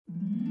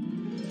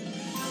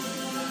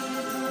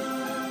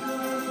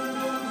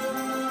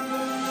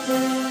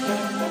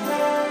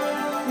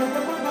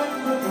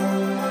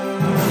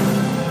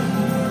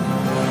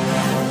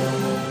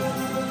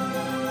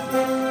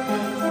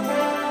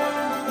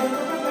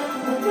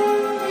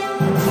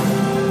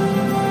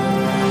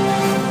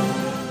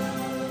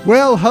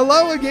Well,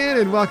 hello again,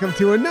 and welcome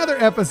to another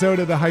episode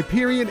of the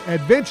Hyperion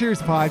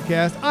Adventures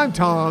Podcast. I'm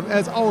Tom.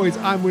 As always,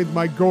 I'm with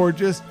my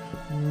gorgeous,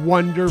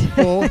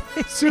 wonderful,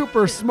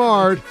 super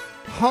smart,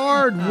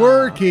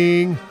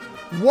 hard-working,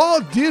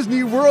 Walt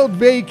Disney World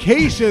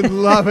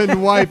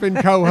vacation-loving wife and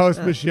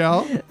co-host,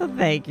 Michelle. Well,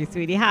 thank you,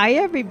 sweetie. Hi,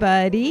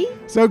 everybody.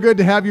 So good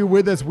to have you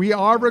with us. We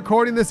are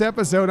recording this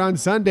episode on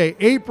Sunday,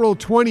 April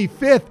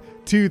 25th,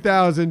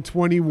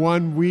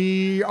 2021.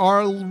 We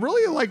are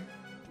really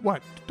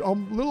a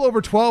little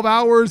over 12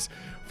 hours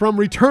from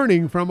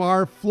returning from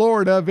our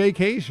Florida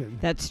vacation.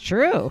 That's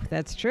true.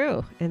 That's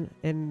true.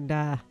 And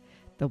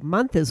the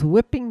month is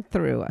whipping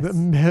through us.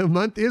 The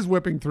month is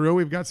whipping through.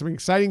 We've got some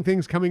exciting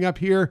things coming up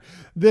here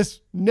this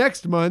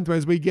next month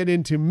as we get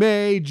into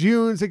May.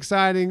 June's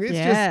exciting. It's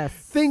just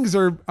things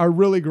are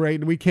really great,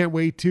 and we can't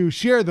wait to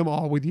share them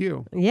all with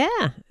you.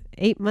 Yeah.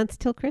 8 months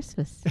till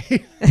Christmas.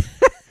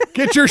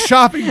 Get your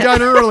shopping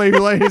done early,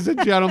 ladies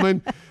and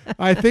gentlemen.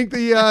 I think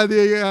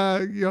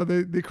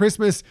the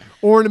Christmas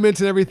ornaments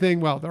and everything,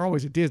 well, they're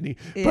always at Disney,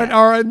 but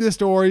are in the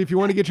store. If you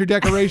want to get your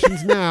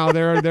decorations now,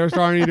 they're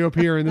starting to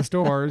appear in the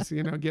stores.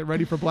 Get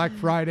ready for Black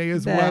Friday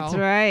as well. That's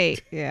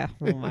right. Yeah.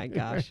 Oh my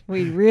gosh.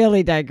 We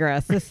really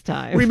digress this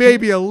time. We may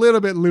be a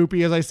little bit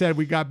loopy. As I said,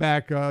 we got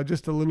back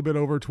just a little bit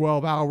over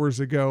 12 hours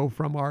ago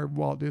from our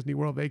Walt Disney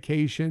World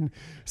vacation.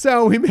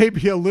 So we may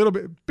be a little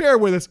bit, bear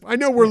with us. I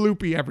know we're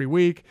loopy every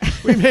week.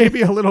 We may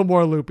be a little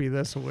more loopy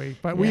this week,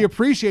 but we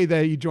appreciate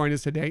that you join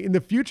us today. In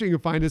the future, you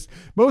can find us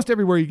most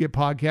everywhere you get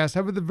podcasts.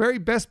 However, the very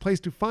best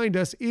place to find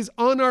us is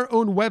on our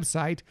own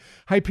website,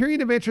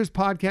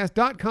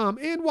 HyperionAdventuresPodcast.com.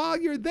 And while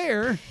you're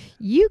there,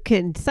 you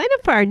can sign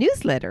up for our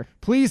newsletter.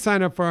 Please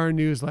sign up for our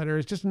newsletter.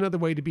 It's just another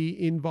way to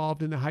be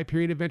involved in the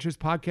Hyperion Adventures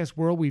podcast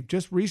world. We've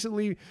just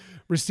recently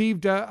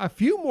received a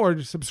few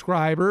more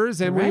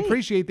subscribers, and we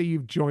appreciate that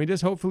you've joined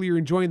us. Hopefully, you're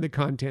enjoying the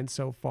content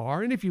so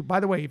far. And if you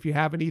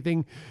have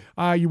anything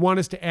you want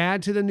us to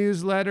add to the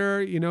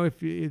newsletter, if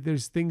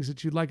there's things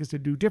that you'd like us to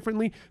do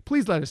differently,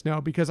 please let us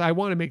know, because I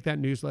want to make that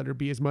newsletter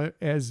be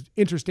as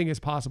interesting as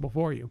possible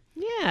for you.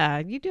 Yeah,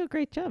 you do a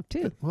great job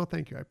too. Well,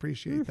 thank you. I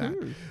appreciate that.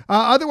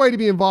 Other way to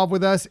be involved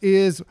with us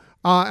is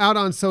out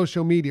on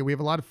social media. We have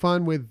a lot of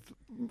fun with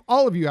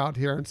all of you out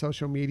here on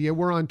social media.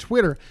 We're on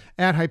Twitter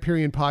at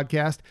Hyperion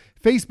Podcast,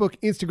 Facebook,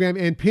 Instagram,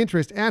 and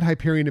Pinterest at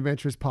Hyperion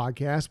Adventures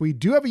Podcast. We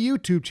do have a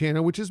YouTube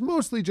channel, which is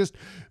mostly just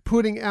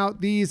putting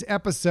out these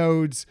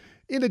episodes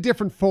in a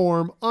different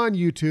form on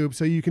YouTube,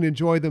 so you can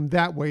enjoy them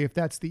that way if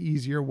that's the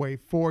easier way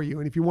for you.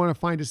 And if you want to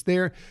find us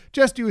there,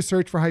 just do a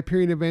search for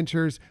Hyperion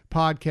Adventures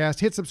Podcast,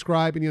 hit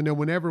subscribe, and you'll know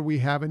whenever we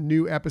have a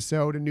new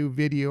episode, a new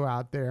video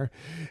out there.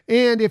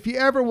 And if you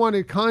ever want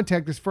to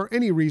contact us for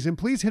any reason,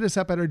 please hit us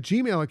up at our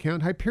Gmail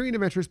account,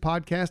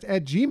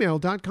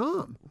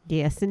 HyperionAdventuresPodcast@gmail.com.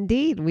 Yes,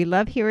 indeed. We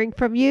love hearing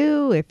from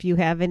you. If you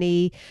have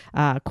any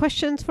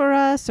questions for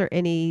us or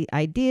any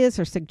ideas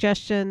or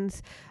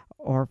suggestions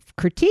or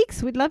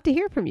critiques, we'd love to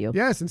hear from you.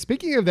 Yes, and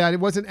speaking of that, it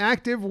was an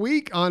active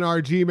week on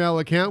our Gmail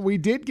account. We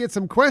did get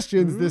some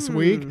questions this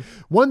week,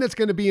 one that's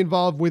going to be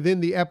involved within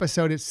the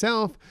episode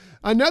itself,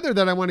 another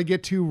that I want to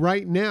get to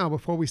right now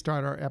before we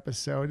start our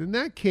episode, and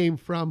that came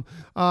from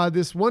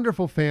this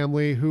wonderful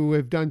family who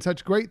have done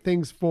such great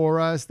things for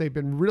us. They've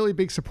been really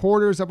big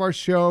supporters of our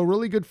show,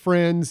 really good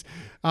friends.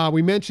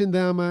 We mentioned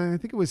them, I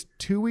think it was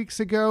 2 weeks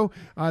ago,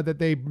 that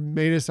they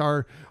made us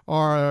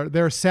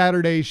their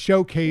Saturday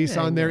showcase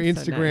on their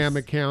Instagram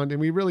account, and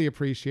we really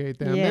appreciate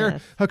them. They're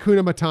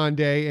Hakuna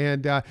Matande,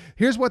 and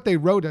here's what they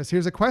wrote us.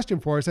 Here's a question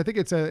for us. I think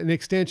it's an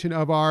extension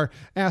of our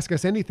Ask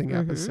Us Anything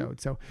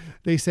episode. So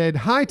they said,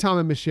 "Hi, Tom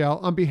and Michelle.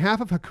 On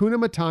behalf of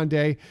Hakuna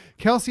Matande,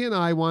 Kelsey and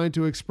I wanted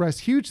to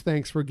express huge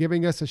thanks for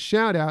giving us a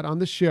shout out on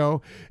the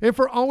show and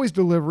for always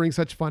delivering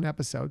such fun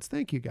episodes."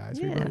 Thank you, guys.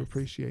 We really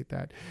appreciate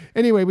that.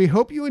 Anyway, we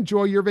hope you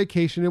enjoy your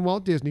vacation in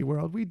Walt Disney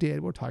World. We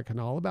did. We're talking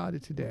all about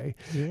it today.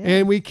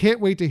 And we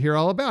can't wait to hear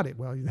all about it.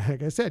 Well,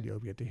 like I said, you'll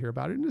get to hear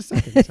about it in a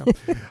second. So,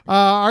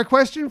 our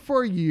question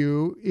for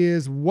you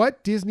is,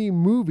 what Disney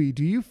movie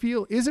do you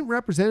feel isn't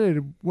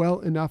represented well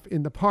enough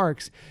in the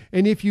parks?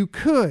 And if you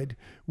could,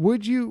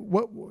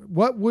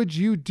 what would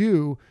you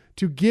do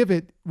to give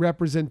it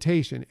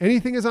representation?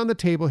 Anything is on the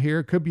table here.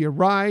 It could be a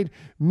ride,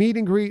 meet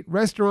and greet,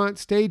 restaurant,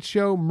 stage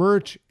show,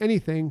 merch,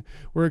 anything.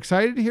 We're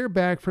excited to hear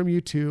back from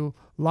you too.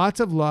 Lots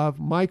of love,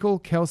 Michael,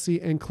 Kelsey,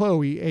 and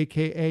Chloe,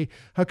 aka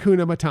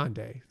Hakuna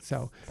Matande.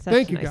 So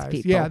thank you, guys.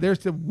 People. Yeah,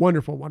 there's a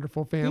wonderful,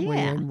 wonderful family,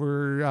 and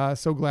we're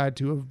so glad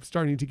to have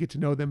starting to get to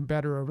know them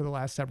better over the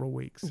last several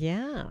weeks.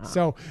 Yeah.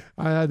 So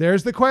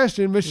there's the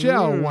question,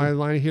 Michelle. Why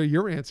don't I hear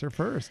your answer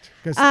first?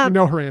 Because you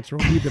know her answer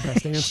will be the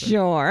best answer.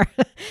 Sure.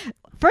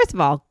 First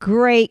of all,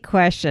 great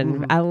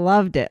question. I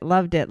loved it.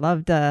 Loved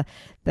the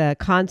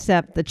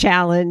concept, the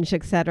challenge,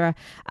 etc.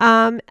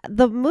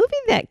 The movie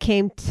that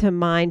came to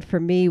mind for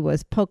me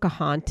was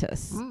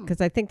Pocahontas, because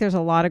I think there's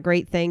a lot of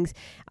great things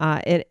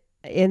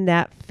in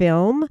that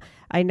film.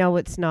 I know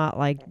it's not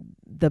like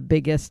the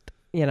biggest,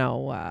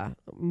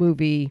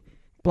 movie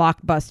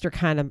blockbuster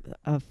kind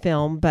of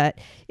film, but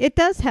it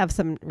does have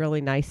some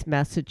really nice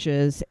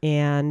messages,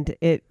 and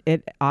it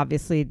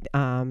obviously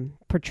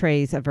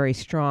portrays a very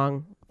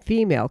strong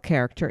female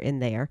character in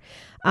there.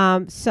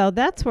 So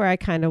that's where I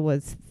kind of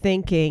was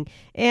thinking.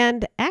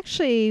 And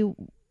actually,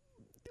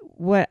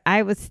 what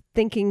I was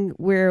thinking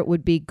where it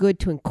would be good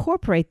to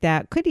incorporate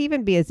that could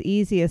even be as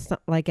easy as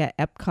like at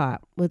Epcot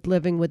with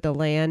Living with the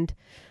Land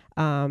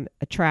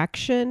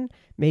attraction,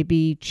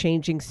 maybe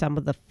changing some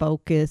of the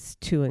focus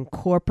to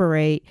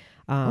incorporate.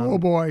 Oh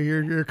boy,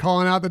 you're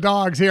calling out the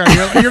dogs here.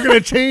 You're going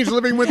to change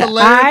Living with the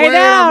Land. I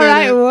know,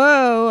 right?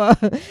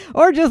 Whoa.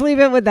 Or just leave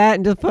it with that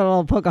and just put a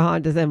little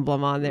Pocahontas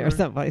emblem on there or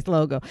somebody's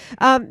logo.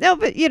 No,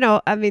 but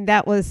I mean,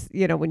 that was,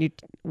 when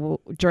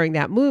during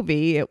that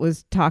movie, it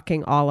was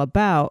talking all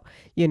about,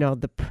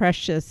 the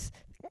precious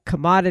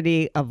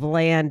commodity of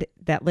land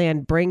that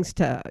land brings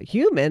to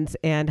humans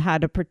and how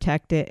to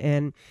protect it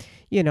and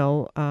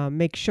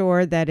make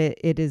sure that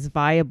it is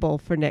viable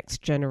for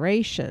next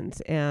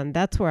generations. And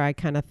that's where I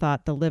kind of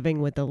thought the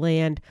Living with the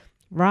Land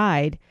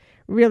ride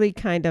really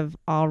kind of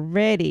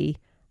already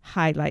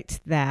highlights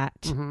that.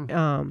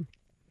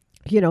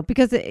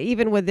 Because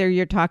even whether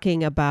you're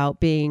talking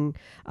about being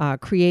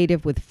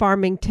creative with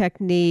farming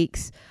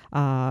techniques,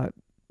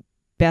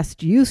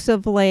 best use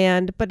of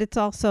land, but it's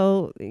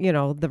also,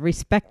 the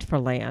respect for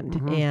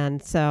land.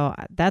 And so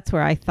that's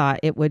where I thought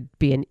it would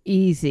be an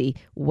easy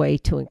way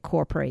to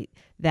incorporate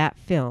that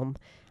film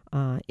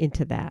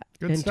into that,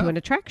 an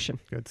attraction.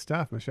 Good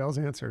stuff. Michelle's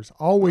answers,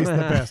 always the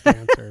best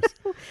answers.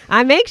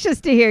 I'm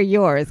anxious to hear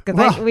yours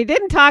because we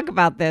didn't talk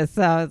about this.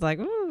 So I was like,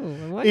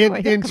 ooh.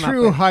 In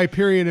true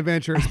Hyperion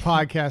Adventures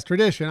podcast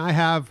tradition, I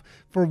have,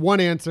 for one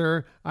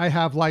answer, I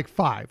have like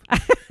 5.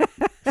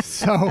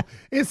 So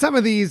and some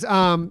of these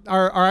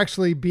are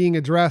actually being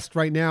addressed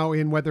right now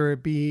in whether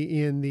it be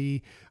in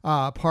the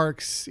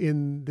parks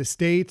in the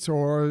States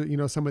or,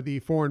 some of the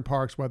foreign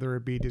parks, whether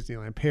it be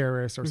Disneyland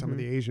Paris or some of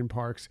the Asian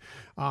parks.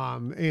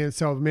 And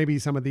so maybe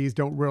some of these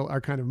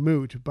are kind of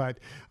moot. But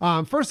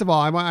first of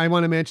all, I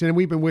want to mention, and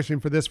we've been wishing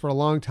for this for a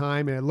long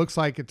time, and it looks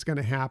like it's going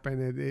to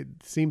happen. It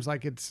seems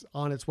like it's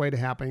on its way to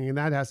happening, and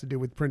that has to do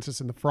with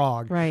Princess and the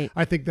Frog. Right.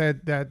 I think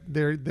that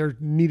there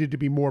needed to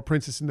be more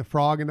Princess and the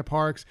Frog in the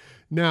parks.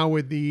 Now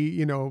with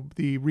the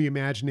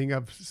reimagining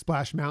of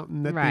Splash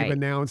Mountain that they've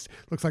announced,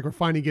 looks like we're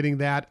finally getting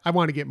that. I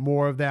want to get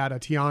more of that, a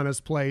Tiana's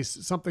Place,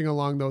 something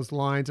along those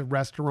lines, a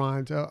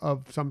restaurant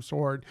of some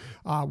sort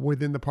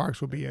within the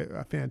parks would be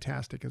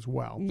fantastic as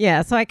well.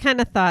 Yeah, so I kind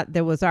of thought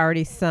there was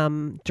already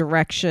some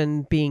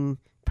direction being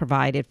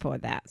provided for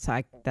that.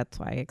 So that's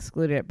why I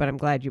excluded it, but I'm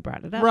glad you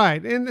brought it up.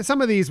 Right. And some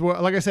of these were,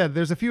 like I said,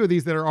 there's a few of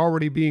these that are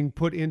already being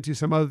put into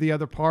some of the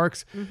other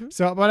parks.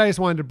 So, but I just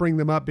wanted to bring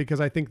them up because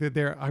I think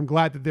that I'm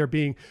glad that they're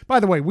being, by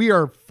the way, we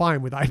are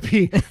fine with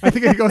IP. I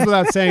think it goes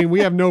without saying, we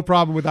have no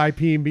problem with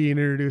IP being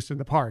introduced in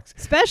the parks.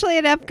 Especially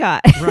at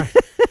Epcot. Right.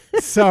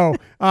 So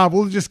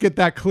we'll just get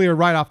that clear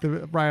right off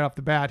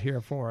the bat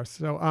here for us.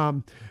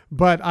 So,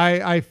 but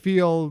I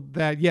feel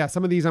that,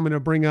 some of these I'm going to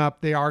bring up,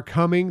 they are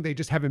coming. They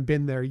just haven't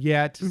been there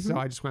yet. So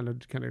I just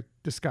wanted to kind of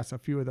discuss a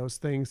few of those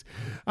things.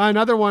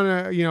 Another one,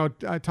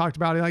 I talked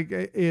about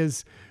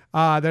is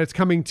that it's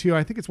coming to,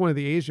 I think it's one of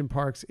the Asian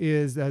parks,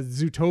 is a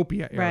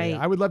Zootopia area. Right.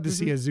 I would love to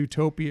see a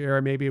Zootopia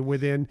area, maybe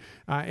within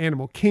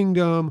Animal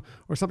Kingdom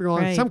or something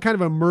along some kind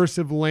of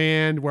immersive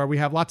land where we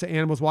have lots of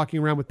animals walking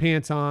around with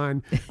pants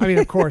on. I mean,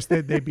 of course,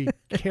 they'd be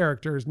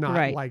characters,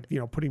 not like,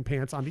 putting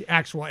pants on the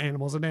actual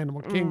animals in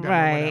Animal Kingdom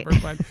or whatever.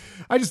 But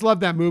I just love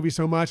that movie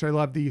so much. I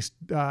love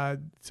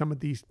some of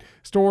the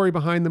story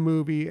behind the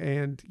movie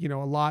and, a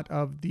lot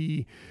of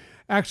the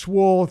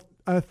actual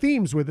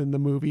themes within the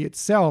movie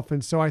itself.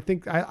 And so I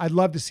think I'd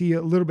love to see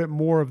a little bit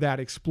more of that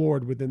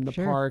explored within the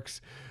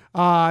parks.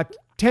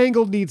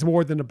 Tangled needs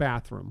more than a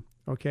bathroom.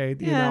 Okay.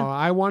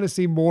 I want to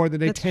see more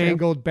than a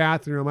Tangled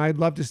bathroom. I'd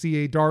love to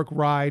see a dark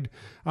ride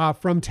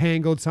from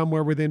Tangled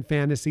somewhere within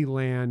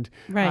Fantasyland.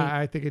 Right.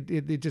 I think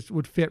it just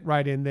would fit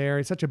right in there.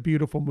 It's such a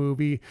beautiful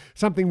movie.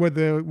 Something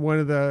where one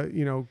of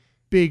the,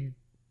 big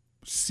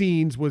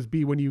scenes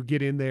be when you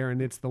get in there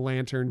and it's the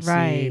lantern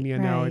scene,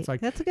 it's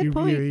like that's a good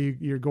point.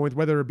 You're going,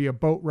 whether it be a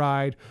boat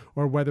ride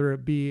or whether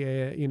it be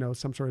a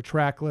some sort of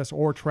trackless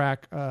or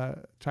track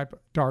type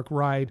dark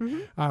ride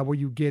where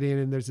you get in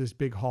and there's this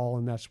big hall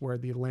and that's where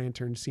the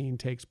lantern scene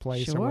takes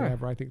place or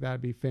whatever. I think that'd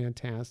be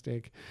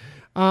fantastic.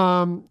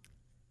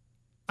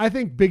 I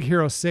think Big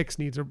Hero 6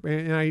 needs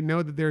and I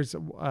know that there's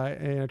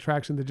an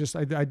attraction that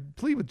I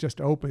believe it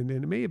just opened,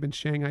 and it may have been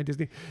Shanghai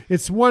Disney.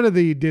 It's one of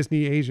the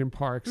Disney Asian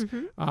parks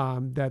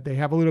that they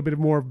have a little bit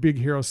more of Big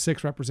Hero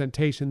 6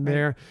 representation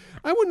there.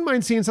 I wouldn't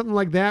mind seeing something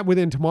like that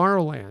within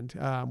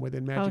Tomorrowland,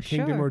 within Magic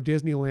Kingdom or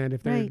Disneyland,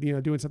 if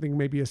they're doing something,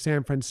 maybe a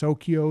San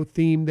Francisco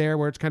theme there,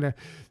 where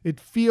it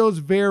feels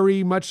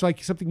very much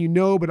like something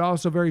but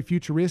also very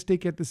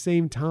futuristic at the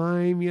same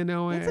time.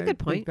 That's a good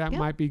point. That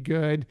might be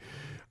good.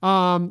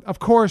 Of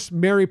course,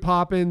 Mary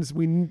Poppins.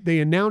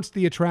 They announced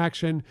the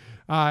attraction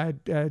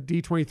at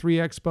D23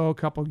 Expo a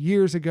couple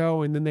years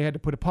ago, and then they had to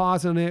put a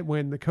pause on it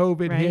when the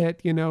COVID hit.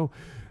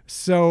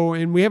 So,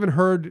 and we haven't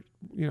heard,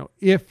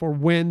 if or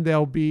when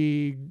they'll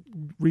be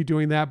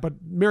redoing that, but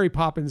Mary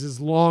Poppins is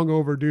long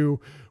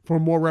overdue for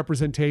more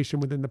representation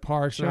within the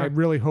parks. Sure. And I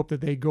really hope that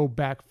they go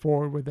back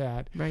forward with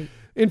that. Right.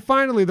 And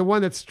finally, the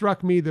one that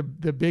struck me the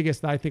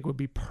biggest that I think would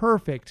be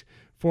perfect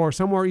for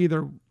somewhere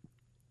either,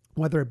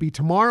 whether it be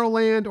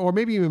Tomorrowland or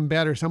maybe even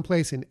better,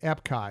 someplace in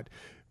Epcot,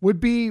 would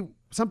be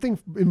something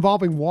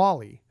involving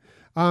WALL-E.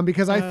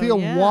 Because I feel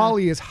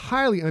WALL-E is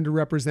highly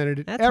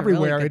underrepresented That's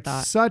everywhere. A really good it's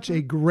thought. such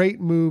a great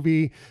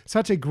movie,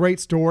 such a great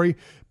story.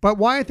 But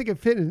why I think it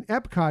fit in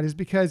Epcot is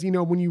because,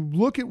 when you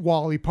look at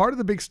WALL-E, part of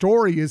the big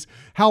story is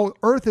how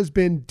Earth has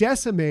been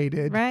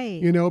decimated,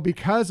 Right.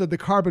 Because of the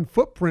carbon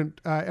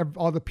footprint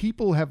all the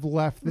people have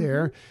left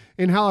there,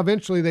 and how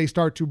eventually they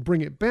start to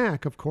bring it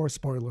back. Of course,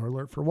 spoiler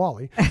alert for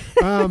WALL-E.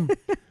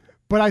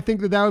 But I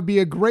think that would be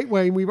a great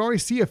way. And we've already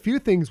seen a few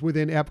things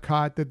within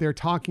Epcot that they're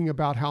talking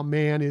about how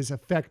man is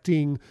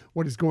affecting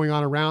what is going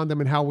on around them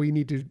and how we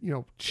need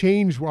to,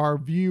 change our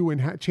view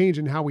and change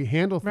in how we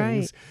handle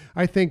things.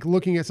 Right. I think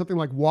looking at something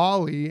like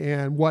WALL-E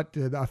and what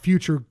a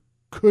future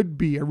could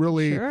be, a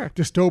really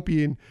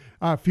dystopian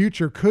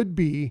future could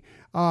be,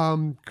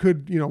 one,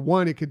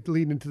 it could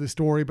lead into the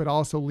story, but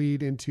also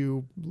lead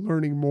into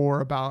learning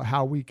more about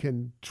how we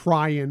can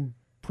try and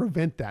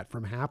prevent that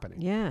from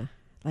happening. Yeah.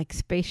 Like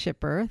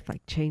Spaceship Earth,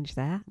 change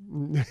that.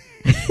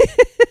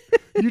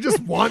 You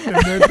just want them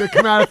to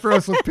come after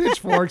us with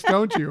pitchforks,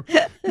 don't you?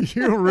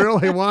 You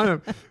really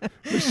want them.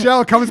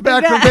 Michelle comes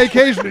back from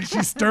vacation and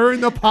she's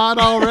stirring the pot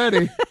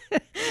already.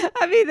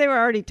 I mean, they were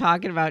already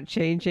talking about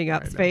changing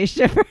up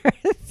Spaceship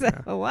Earth,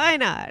 so why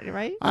not,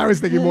 right? I was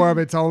thinking more of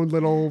its own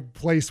little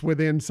place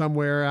within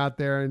somewhere out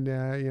there,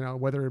 and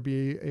whether it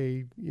be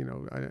a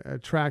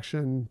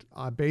attraction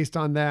based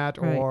on that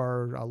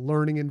or a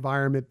learning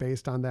environment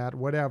based on that,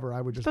 whatever.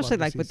 I would just especially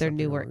love to with see their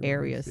newer really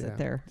areas nice. that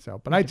they're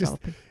But I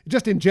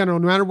just in general,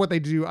 no matter what they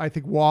do, I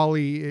think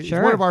WALL-E is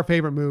one of our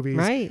favorite movies,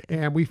 right?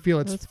 And we feel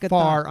it's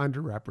far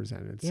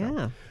underrepresented.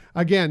 So.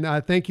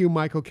 Again, thank you,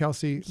 Michael,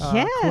 Kelsey,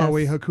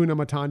 Chloe, Hakuna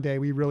Matande.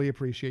 We really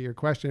appreciate your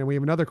question. And we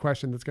have another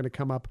question that's going to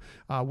come up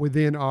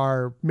within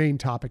our main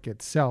topic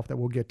itself that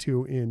we'll get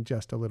to in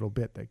just a little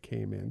bit that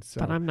came in. So,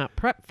 but I'm not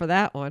prepped for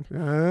that one.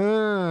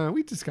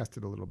 We discussed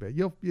it a little bit.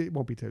 It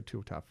won't be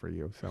too tough for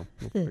you, so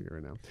we'll figure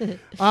it out.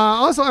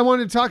 Also, I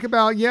wanted to talk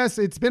about, yes,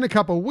 it's been a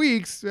couple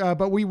weeks,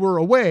 but we were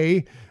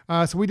away,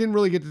 so we didn't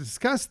really get to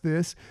discuss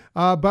this.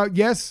 But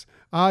yes,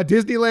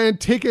 Disneyland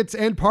tickets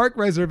and park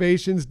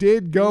reservations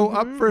did go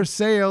up for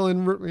sale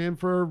and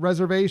for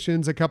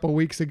reservations a couple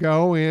weeks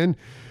ago. And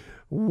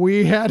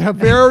we had a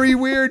very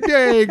weird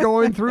day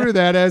going through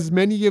that, as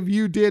many of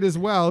you did as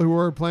well, who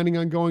are planning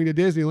on going to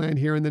Disneyland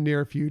here in the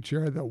near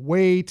future. The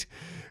wait,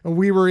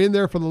 we were in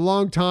there for the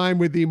long time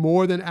with the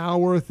more than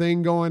hour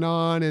thing going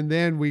on. And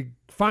then we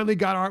finally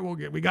got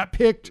we got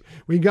picked.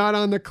 We got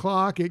on the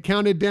clock. It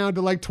counted down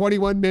to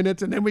 21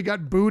 minutes, and then we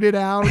got booted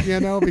out,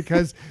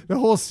 because the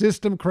whole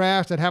system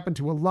crashed. That happened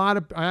to it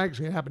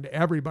happened to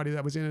everybody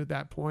that was in at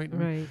that point.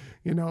 And, right.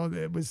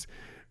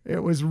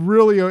 It was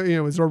really, it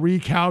was a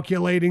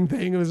recalculating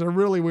thing. It was a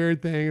really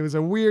weird thing. It was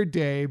a weird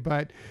day,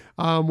 but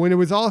when it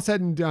was all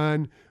said and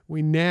done,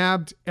 we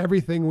nabbed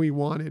everything we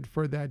wanted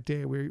for that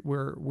day. We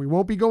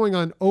won't be going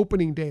on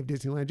opening day of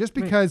Disneyland just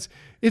because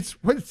it's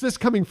this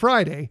coming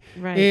Friday.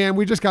 Right. And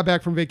we just got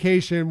back from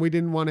vacation. We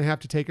didn't want to have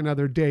to take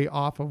another day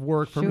off of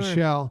work for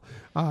Michelle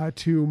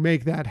to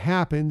make that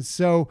happen.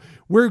 So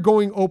we're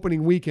going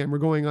opening weekend. We're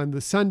going on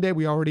the Sunday.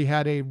 We already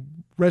had a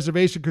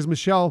reservation because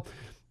Michelle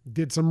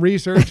did some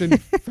research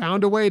and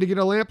found a way to get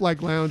a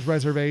Lamplight Lounge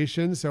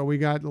reservation. So we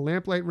got the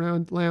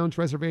Lamplight Lounge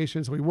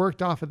reservation. So we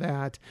worked off of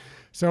that.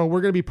 So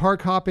we're going to be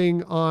park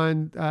hopping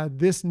on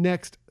this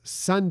next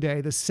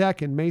Sunday, the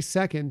 2nd, May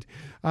 2nd,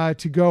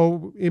 to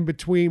go in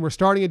between. We're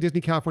starting at Disney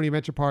California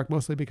Adventure Park,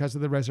 mostly because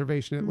of the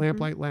reservation at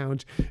Lamplight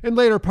Lounge, and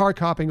later park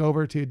hopping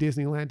over to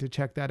Disneyland to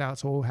check that out.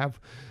 So we'll have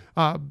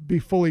be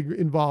fully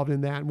involved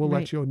in that, and we'll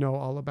let you know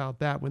all about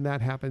that when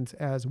that happens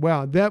as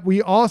well. That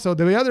we also,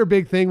 the other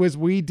big thing was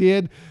we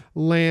did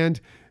land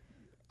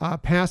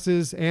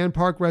passes and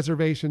park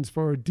reservations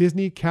for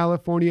Disney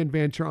California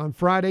Adventure on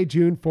Friday,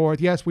 June 4th.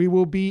 Yes, we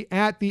will be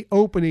at the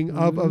opening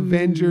of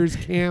Avengers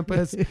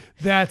Campus.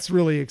 That's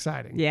really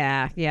exciting.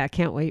 Yeah,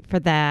 can't wait for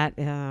that.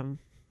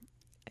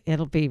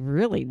 It'll be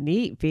really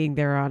neat being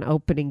there on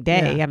opening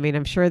day. Yeah. I mean,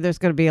 I'm sure there's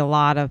going to be a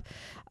lot of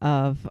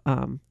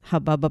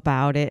hubbub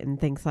about it and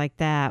things like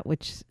that,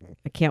 which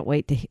I can't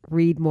wait to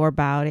read more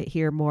about it,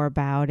 hear more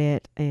about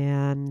it.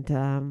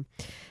 And,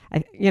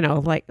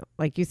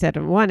 like you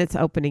said, one, it's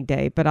opening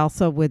day, but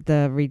also with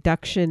the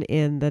reduction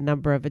in the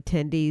number of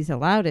attendees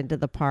allowed into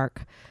the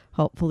park,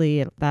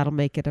 hopefully that'll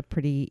make it a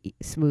pretty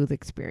smooth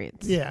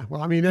experience. Yeah.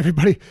 Well, I mean,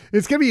 everybody,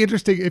 it's going to be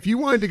interesting. If you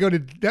wanted to go to,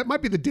 that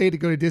might be the day to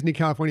go to Disney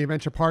California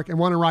Adventure Park and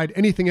want to ride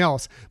anything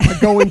else, but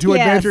go into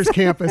Adventures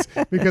Campus,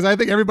 because I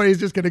think everybody's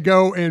just going to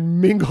go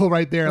and mingle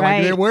right there.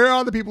 Right. Like where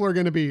all the people are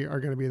going to be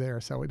there.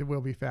 So it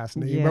will be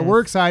fascinating, but we're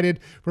excited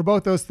for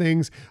both those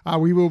things.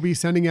 We will be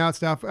sending out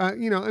stuff.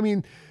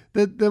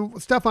 the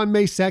stuff on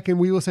May 2nd,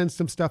 we will send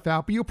some stuff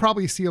out, but you'll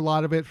probably see a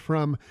lot of it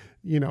from,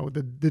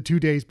 the 2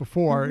 days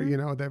before,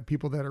 the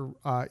people that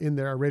are in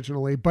there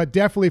originally, but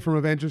definitely from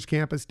Avengers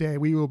Campus Day,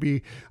 we will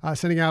be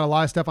sending out a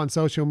lot of stuff on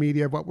social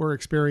media of what we're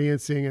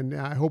experiencing, and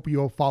I hope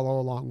you'll follow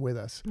along with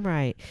us.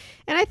 Right.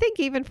 And I think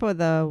even for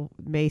the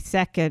May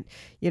 2nd,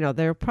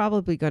 they're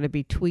probably going to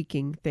be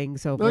tweaking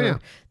things over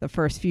the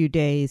first few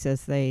days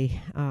as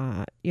they,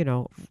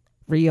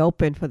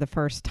 reopen for the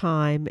first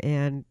time.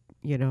 And,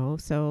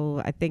 so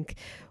I think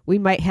we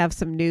might have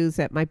some news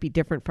that might be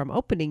different from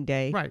opening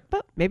day, right?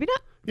 But maybe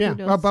not. Yeah,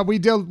 but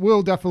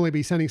we'll definitely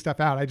be sending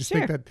stuff out. I just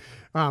think that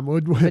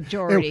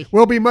majority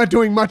we'll be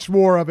doing much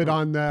more of it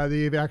on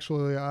the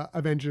actual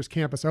Avengers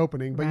Campus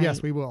opening. But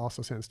yes, we will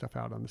also send stuff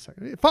out on the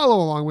second. Follow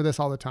along with us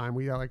all the time.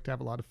 We like to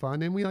have a lot of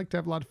fun, and we like to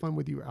have a lot of fun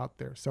with you out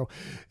there. So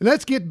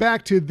let's get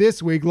back to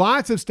this week.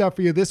 Lots of stuff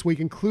for you this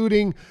week,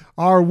 including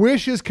our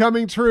wishes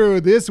coming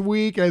true this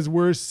week as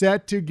we're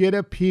set to get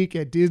a peek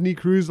at Disney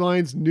Cruise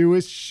Line's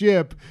newest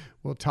ship.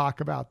 We'll talk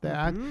about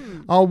that.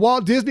 Our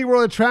Walt Disney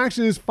World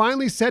attraction is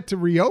finally set to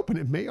reopen.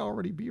 It may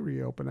already be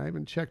reopened. I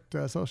haven't checked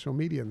social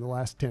media in the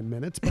last 10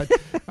 minutes, but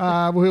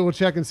we'll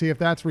check and see if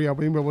that's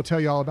reopening, but we'll tell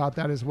you all about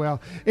that as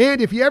well. And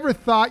if you ever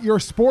thought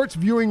your sports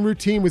viewing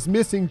routine was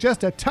missing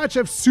just a touch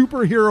of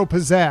superhero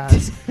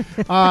pizzazz,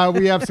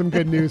 we have some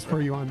good news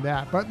for you on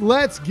that. But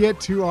let's get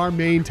to our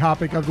main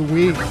topic of the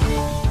week.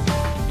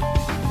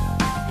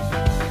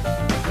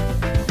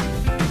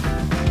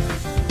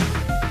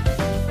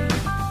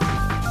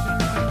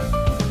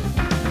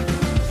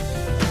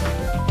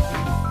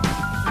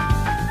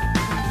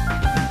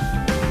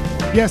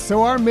 Yes,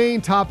 so our main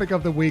topic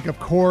of the week, of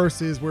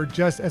course, is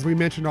as we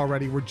mentioned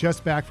already, we're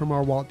just back from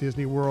our Walt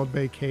Disney World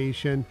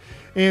vacation,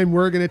 and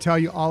we're going to tell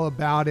you all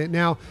about it.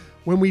 Now,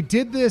 when we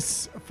did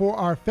this for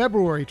our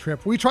February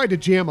trip, we tried to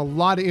jam a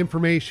lot of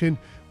information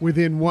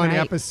within one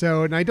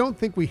episode, and I don't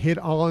think we hit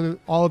all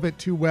of it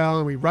too well,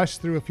 and we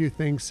rushed through a few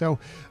things. So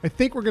I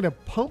think we're going to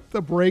pump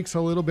the brakes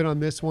a little bit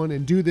on this one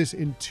and do this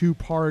in two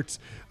parts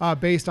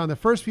based on the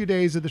first few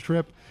days of the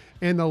trip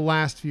and the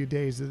last few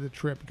days of the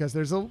trip, because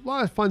there's a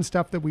lot of fun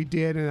stuff that we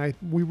did, and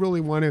we really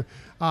want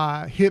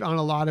to hit on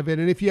a lot of it.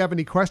 And if you have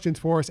any questions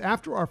for us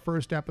after our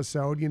first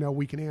episode,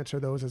 we can answer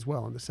those as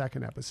well in the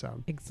second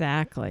episode.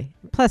 Exactly.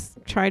 Plus,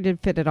 trying to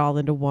fit it all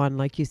into one,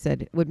 like you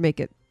said, would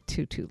make it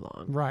too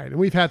long. Right. And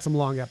we've had some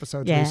long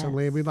episodes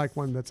recently, and we'd like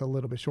one that's a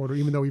little bit shorter,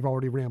 even though we've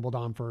already rambled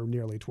on for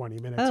nearly 20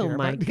 minutes here. Oh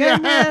my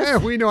goodness. Yeah,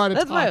 we know how to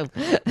Let's talk.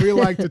 move. We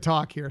like to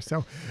talk here.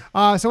 So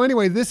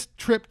anyway, this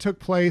trip took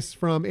place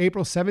from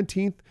April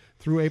 17th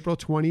through April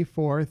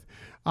 24th.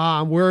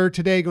 We're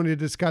today going to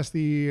discuss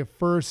the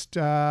first,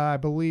 I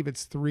believe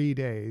it's 3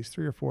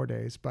 or 4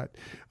 days, but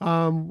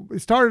it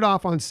started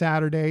off on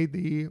Saturday,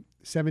 the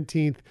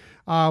 17th,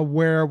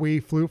 where we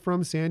flew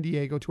from San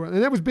Diego to,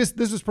 and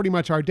this was pretty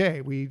much our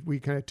day. We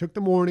kind of took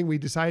the morning. We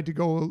decided to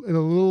go in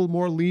a little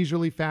more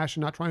leisurely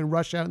fashion, not try and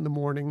rush out in the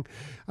morning.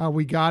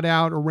 We got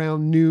out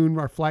around noon.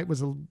 Our flight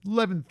was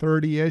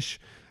 11:30-ish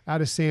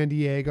out of San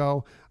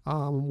Diego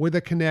with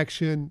a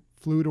connection.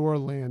 Flew to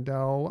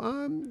Orlando.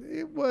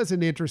 It was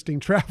an interesting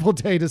travel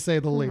day, to say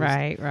the least.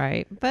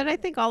 Right. But I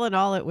think all in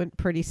all, it went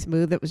pretty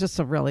smooth. It was just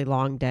a really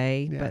long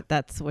day, but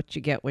that's what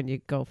you get when you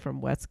go from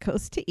West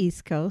Coast to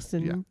East Coast,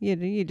 and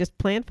you just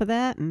plan for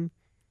that and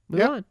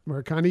move on.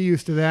 We're kind of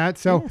used to that.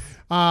 So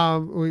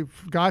we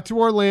got to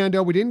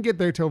Orlando. We didn't get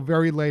there till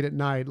very late at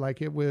night.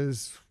 Like it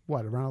was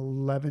around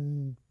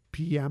 11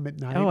 p.m. at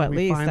night. Oh, at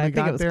least I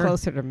think it was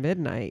closer to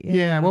midnight.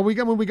 Yeah. Well,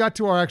 when we got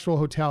to our actual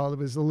hotel, it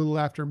was a little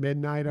after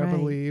midnight, I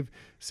believe.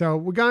 So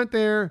we got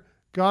there,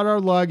 got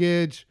our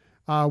luggage,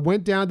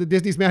 went down to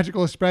Disney's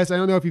Magical Express. I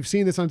don't know if you've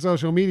seen this on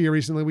social media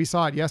recently. We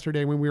saw it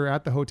yesterday when we were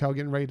at the hotel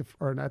getting ready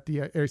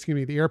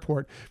the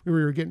airport when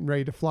we were getting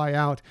ready to fly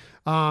out.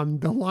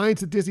 The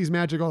lines at Disney's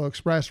Magical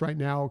Express right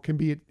now can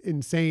be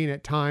insane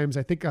at times.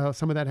 I think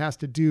some of that has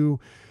to do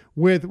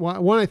with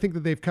one, I think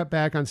that they've cut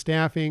back on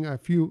staffing.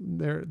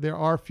 There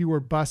are fewer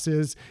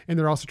buses, and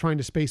they're also trying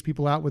to space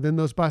people out within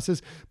those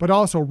buses. But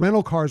also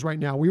rental cars right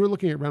now. We were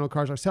looking at rental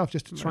cars ourselves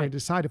just to try and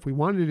decide if we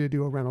wanted to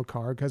do a rental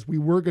car, because we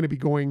were going to be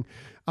going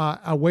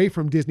away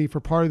from Disney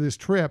for part of this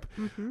trip.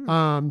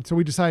 So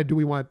we decided, do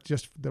we want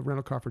just the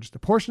rental car for just a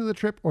portion of the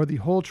trip or the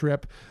whole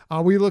trip?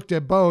 We looked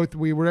at both.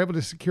 We were able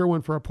to secure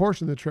one for a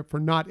portion of the trip for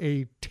not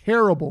a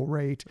terrible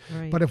rate.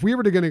 But if we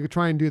were going to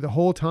try and do the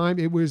whole time,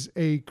 it was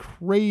a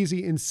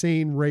crazy, insane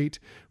rate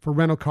for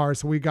rental cars.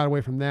 So we got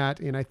away from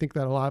that. And I think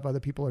that a lot of other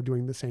people are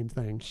doing the same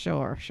thing.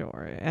 Sure.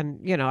 And,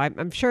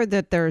 I'm sure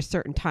that there are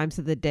certain times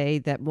of the day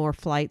that more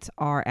flights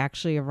are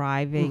actually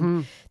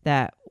arriving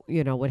that,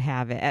 would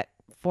have it.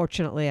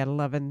 Fortunately, at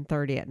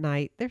 11:30 at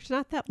night, there's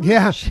not that much.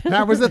 Yeah,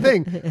 that was the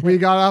thing. We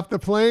got off the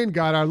plane,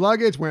 got our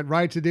luggage, went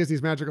right to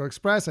Disney's Magical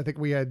Express. I think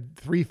we had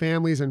 3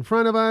 families in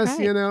front of us,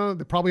 they're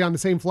probably on the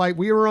same flight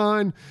we were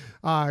on,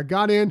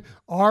 got in.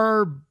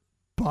 Our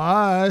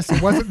bus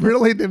wasn't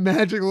really the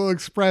Magical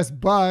Express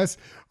bus.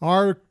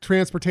 Our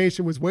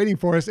transportation was waiting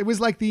for us. It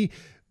was like the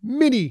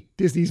Minnie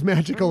Disney's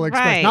Magical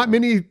Express. Right. Not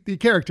Minnie the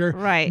character.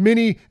 Right.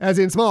 Minnie as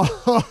in small.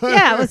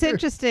 Yeah, it was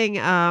interesting.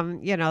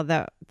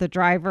 The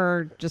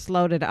driver just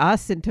loaded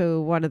us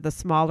into one of the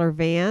smaller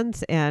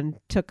vans and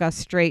took us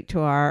straight to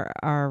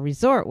our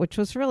resort, which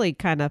was really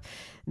kind of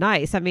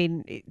nice. I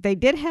mean, they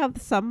did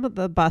have some of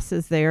the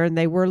buses there, and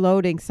they were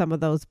loading some of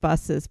those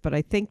buses, but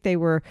I think they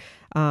were,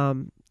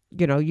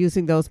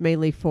 using those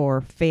mainly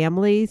for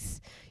families,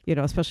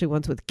 especially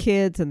ones with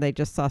kids, and they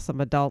just saw some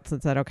adults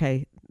and said,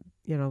 okay,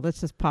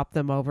 let's just pop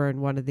them over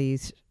in one of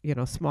these,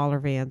 smaller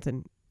vans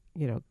and,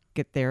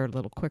 get there a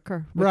little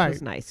quicker, which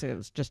was nice. It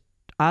was just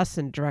us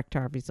and direct to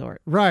our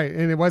resort. Right.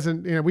 And it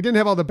wasn't, we didn't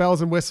have all the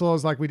bells and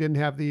whistles, like we didn't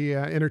have the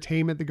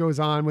entertainment that goes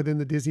on within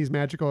the Disney's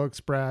Magical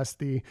Express,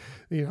 the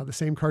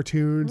same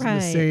cartoons and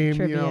the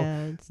same,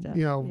 and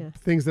stuff.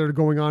 things that are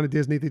going on at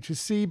Disney that you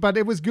see. But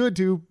it was good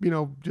to,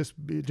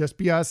 just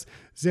be us,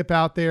 zip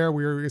out there.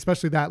 We were,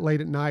 especially that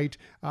late at night,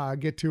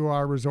 get to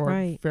our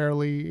resort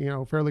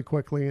fairly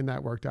quickly, and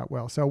that worked out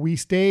well. So we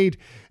stayed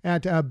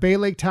at Bay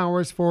Lake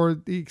Towers for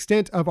the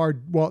extent of our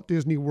Walt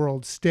Disney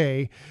World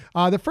stay.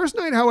 The first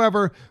night,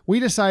 however, we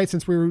decided,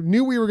 since we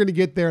knew we were going to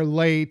get there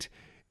late,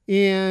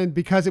 and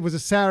because it was a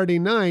Saturday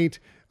night,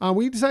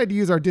 we decided to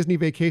use our Disney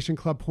Vacation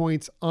Club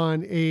points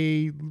on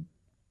a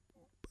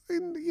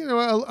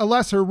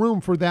lesser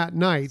room for that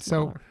night.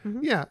 Smaller.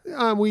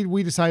 So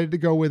we decided to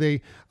go with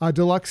a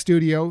deluxe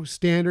studio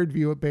standard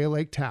view at Bay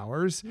Lake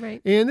Towers.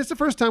 Right. And it's the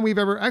first time we've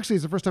ever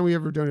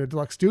done a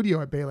deluxe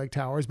studio at Bay Lake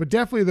Towers, but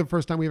definitely the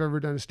first time we've ever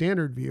done a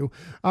standard view.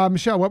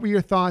 Michelle, what were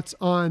your thoughts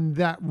on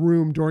that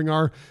room during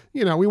our,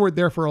 we weren't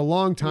there for a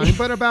long time,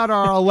 but about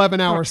our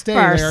 11-hour stay for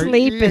our there.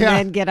 sleep and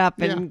then get up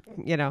and,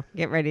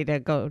 get ready to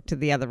go to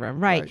the other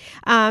room. Right.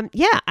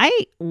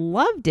 I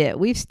loved it.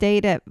 We've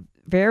stayed at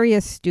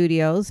various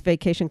studios,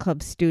 Vacation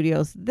Club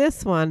studios.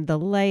 This one, the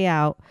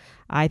layout,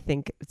 I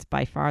think it's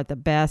by far the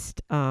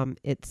best.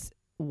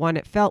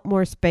 It felt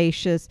more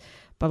spacious,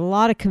 but a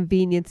lot of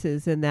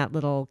conveniences in that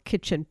little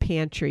kitchen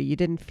pantry. You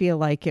didn't feel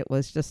like it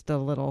was just a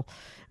little,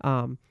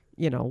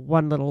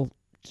 one little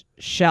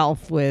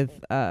shelf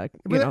with,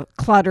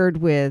 cluttered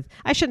with,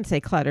 I shouldn't say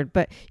cluttered,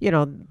 but,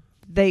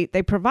 they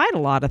provide a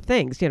lot of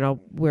things,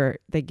 where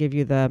they give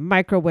you the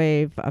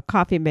microwave, a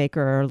coffee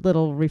maker, a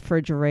little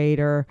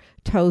refrigerator,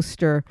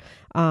 toaster.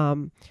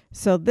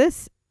 So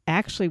this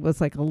actually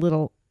was like a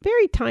little,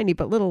 very tiny,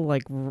 but little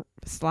like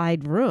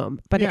slide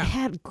room. But it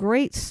had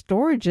great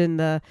storage in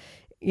the,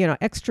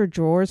 extra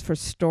drawers for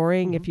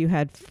storing if you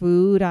had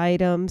food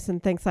items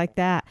and things like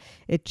that.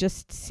 It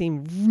just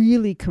seemed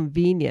really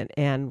convenient,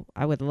 and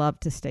I would love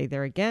to stay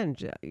there again.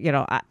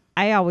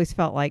 I always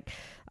felt like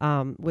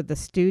with the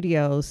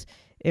studios,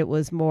 it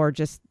was more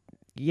just,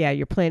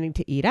 you're planning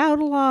to eat out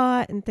a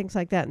lot and things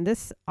like that. And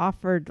this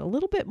offered a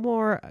little bit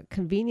more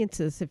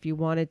conveniences if you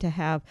wanted to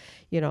have,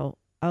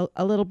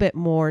 a little bit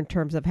more in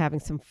terms of having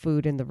some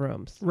food in the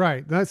rooms.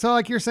 Right. So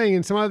like you're saying,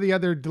 in some of the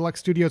other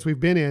deluxe studios we've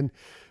been in,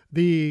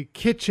 the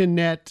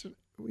kitchenette,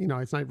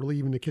 it's not really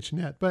even the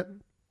kitchenette, but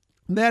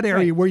that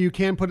area where you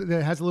can put it,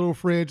 that has a little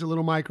fridge, a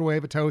little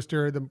microwave, a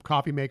toaster, the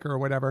coffee maker or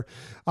whatever,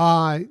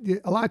 a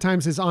lot of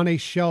times is on a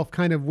shelf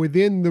kind of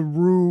within the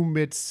room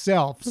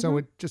itself. So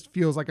it just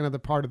feels like another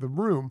part of the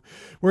room.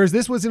 Whereas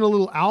this was in a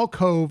little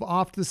alcove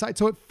off to the side.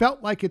 So it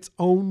felt like its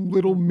own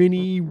little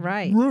mini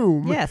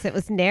room. Yes, it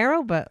was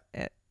narrow, but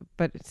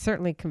it's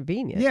certainly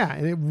convenient. Yeah,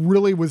 and it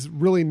really was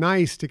really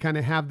nice to kind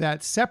of have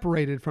that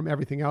separated from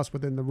everything else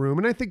within the room.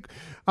 And I think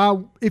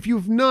if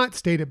you've not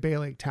stayed at Bay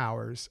Lake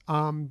Towers,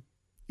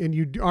 and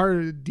you are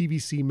a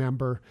DVC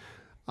member,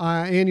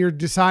 and you're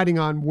deciding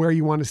on where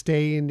you want to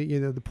stay and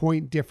the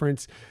point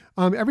difference,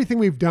 everything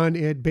we've done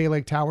at Bay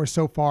Lake Towers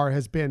so far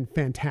has been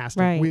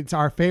fantastic. Right. It's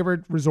our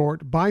favorite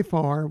resort by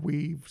far.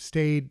 We've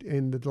stayed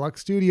in the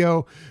deluxe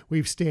studio.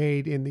 We've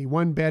stayed in the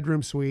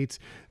 1-bedroom suites.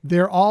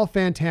 They're all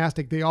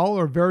fantastic. They all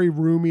are very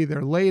roomy.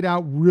 They're laid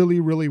out really,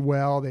 really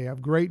well. They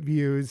have great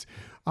views.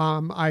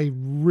 I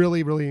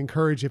really, really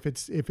encourage, if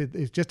it's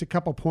just a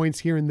couple points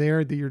here and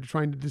there that you're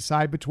trying to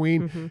decide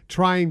between,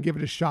 try and give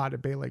it a shot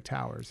at Bay Lake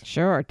Towers.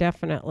 Sure,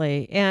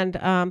 definitely. And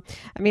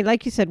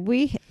like you said,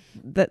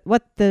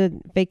 what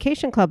the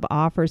Vacation Club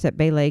offers at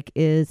Bay Lake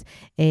is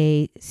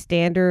a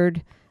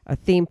standard, a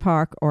theme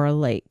park, or a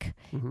lake.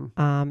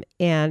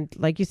 And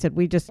like you said,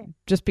 we just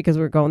because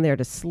we were going there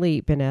to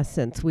sleep, in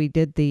essence, we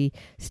did the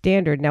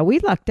standard. Now we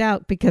lucked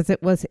out because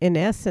it was in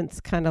essence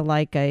kind of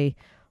like a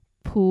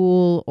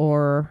pool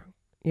or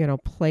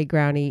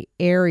playgroundy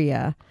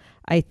area.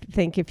 I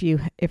think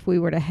if we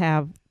were to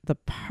have the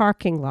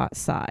parking lot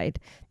side,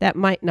 that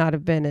might not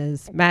have been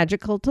as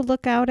magical to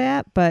look out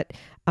at, but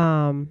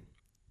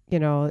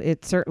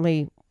it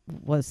certainly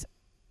was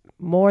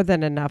more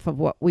than enough of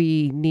what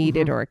we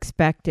needed or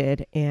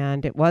expected.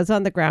 And it was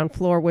on the ground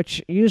floor,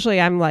 which usually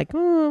I'm like,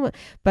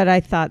 but I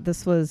thought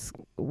this was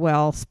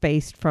well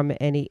spaced from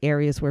any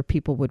areas where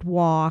people would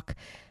walk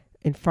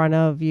in front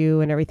of you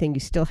and everything.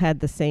 You still had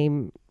the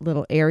same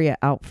little area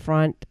out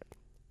front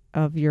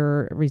of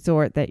your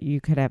resort that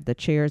you could have the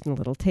chairs and a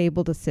little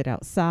table to sit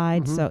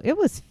outside. Mm-hmm. So it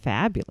was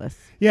fabulous.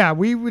 Yeah,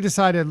 we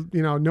decided,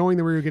 knowing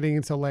that we were getting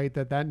in so late,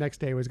 that next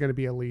day was going to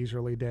be a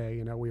leisurely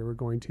day. We were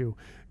going to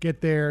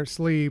get there,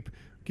 sleep,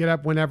 get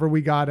up whenever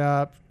we got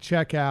up,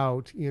 check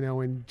out,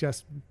 and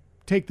just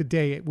take the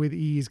day with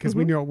ease, because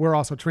we know we're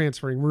also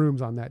transferring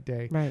rooms on that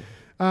day. Right.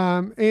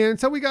 And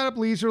so we got up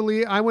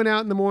leisurely. I went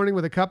out in the morning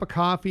with a cup of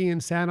coffee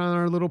and sat on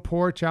our little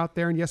porch out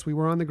there. And yes, we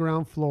were on the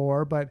ground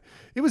floor, but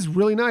it was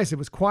really nice. It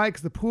was quiet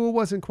because the pool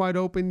wasn't quite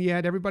open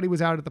yet. Everybody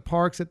was out at the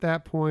parks at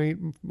that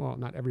point. Well,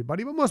 not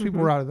everybody, but most people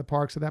were out at the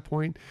parks at that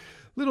point.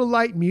 Little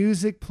light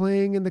music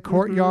playing in the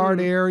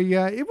courtyard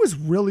area. It was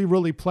really,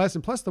 really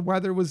pleasant. Plus the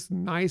weather was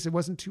nice. It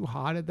wasn't too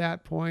hot at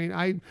that point.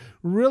 I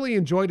really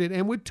enjoyed it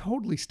and would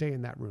totally stay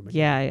in that room again.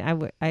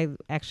 Yeah, I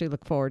actually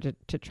look forward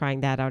to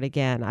trying that out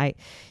again. I,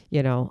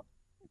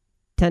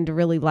 tend to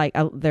really like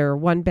their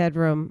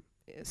 1-bedroom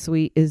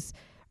suite is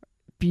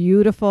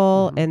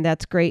beautiful, and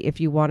that's great if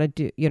you want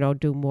to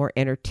do more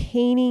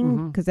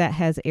entertaining, because that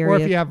has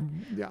areas. Or if you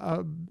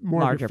have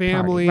more of your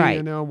family, party.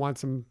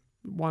 Right.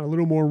 Want a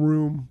little more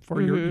room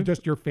for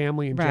your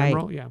family in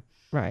general. Yeah.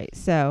 Right.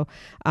 So,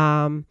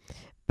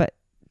 but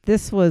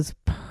this was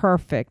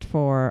perfect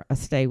for a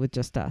stay with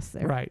just us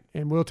there. Right.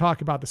 And we'll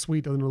talk about the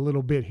suite in a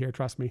little bit here,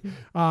 trust me.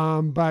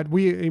 But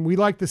we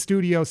liked the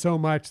studio so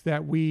much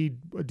that we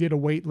did a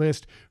wait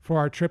list for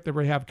our trip that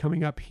we have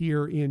coming up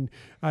here in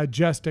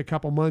just a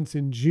couple months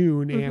in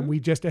June. And we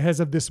just, as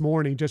of this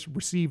morning, just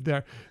received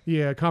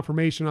the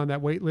confirmation on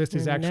that wait list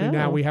is actually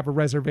now we have a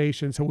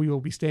reservation. So we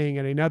will be staying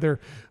at another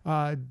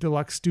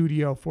deluxe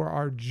studio for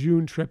our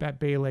June trip at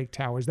Bay Lake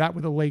Towers. That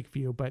with a lake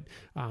view, but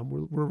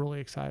we're really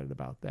excited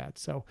about that.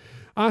 So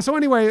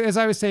anyway, as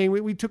I was saying,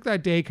 we took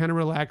that day kind of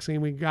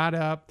relaxing. We got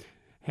up,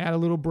 had a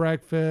little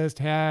breakfast,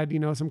 had,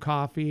 some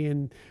coffee,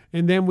 and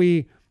then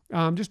we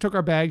just took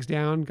our bags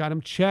down, got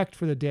them checked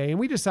for the day. And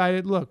we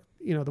decided, look,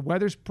 the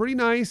weather's pretty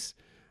nice.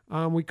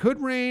 We could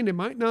rain. It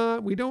might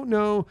not. We don't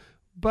know.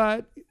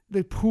 But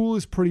the pool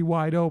is pretty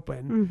wide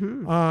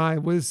open.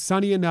 It was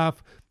sunny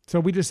enough. So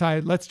we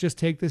decided, let's just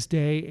take this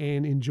day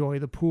and enjoy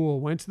the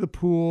pool. Went to the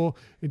pool,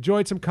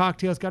 enjoyed some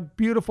cocktails, got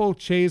beautiful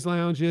chaise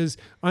lounges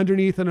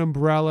underneath an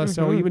umbrella.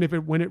 So even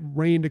when it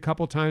rained a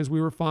couple times, we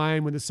were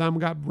fine. When the sun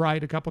got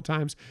bright a couple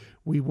times,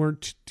 we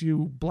weren't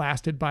too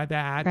blasted by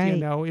that.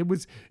 Right. It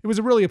was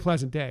really a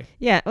pleasant day.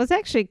 Yeah, it was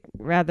actually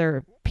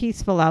rather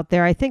peaceful out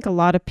there. I think a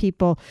lot of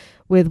people,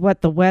 with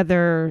what the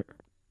weather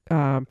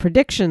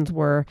predictions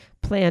were,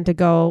 planned to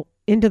go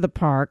into the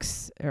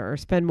parks or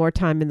spend more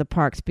time in the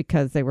parks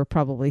because they were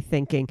probably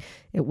thinking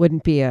it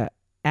wouldn't be a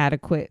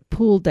adequate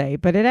pool day,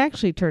 but it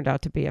actually turned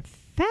out to be a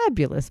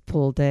fabulous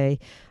pool day,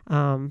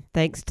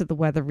 thanks to the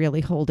weather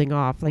really holding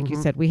off. Like you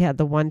said, we had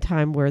the one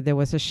time where there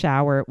was a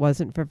shower. It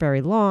wasn't for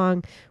very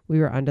long. We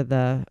were under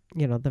the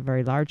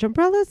very large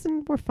umbrellas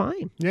and we're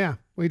fine. Yeah.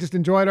 We just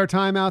enjoyed our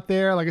time out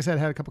there. Like I said,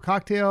 had a couple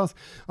cocktails.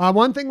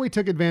 One thing we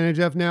took advantage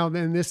of now,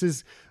 and this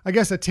is, I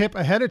guess, a tip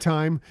ahead of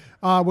time,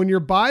 when you're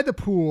by the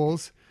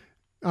pools,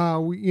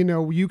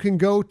 you can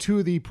go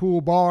to the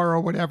pool bar or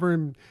whatever,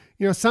 and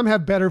some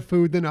have better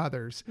food than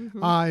others.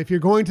 If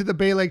you're going to the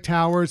Bay Lake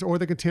Towers or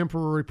the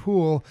Contemporary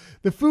Pool,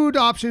 the food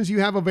options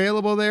you have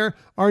available there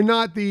are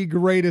not the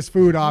greatest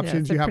food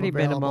options you have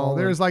available. Minimal.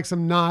 There's like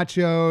some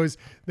nachos.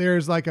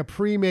 There's like a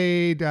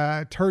pre-made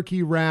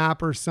turkey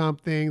wrap or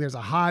something. There's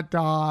a hot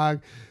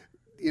dog.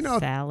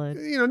 Salad.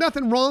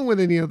 Nothing wrong with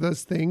any of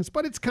those things,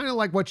 but it's kind of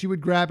like what you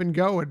would grab and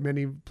go at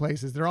many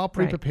places. They're all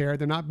pre-prepared. Right.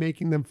 They're not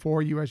making them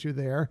for you as you're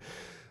there.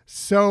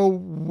 So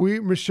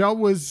Michelle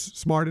was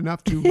smart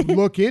enough to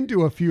look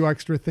into a few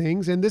extra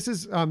things. And this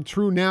is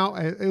true now,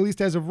 at least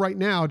as of right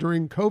now,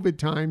 during COVID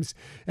times,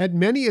 at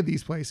many of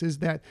these places,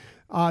 that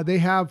they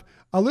have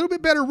a little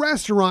bit better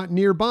restaurant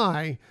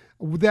nearby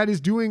that is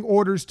doing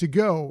orders to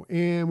go.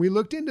 And we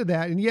looked into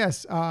that. And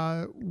yes,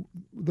 the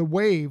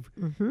Wave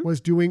was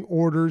doing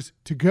orders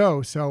to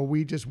go. So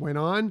we just went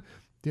on,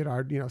 did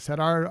our, set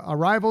our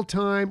arrival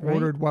time,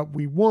 ordered what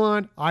we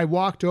want. I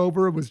walked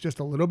over. It was just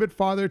a little bit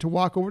farther to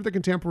walk over to the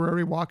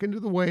Contemporary, walk into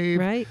the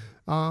Wave,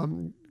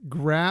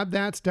 grab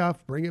that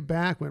stuff, bring it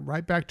back, went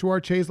right back to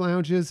our chaise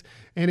lounges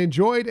and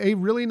enjoyed a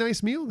really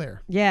nice meal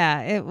there.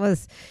 Yeah, it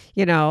was,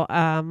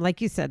 like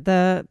you said,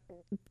 the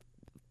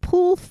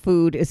pool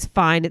food is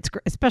fine. It's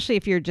especially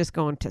if you're just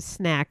going to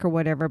snack or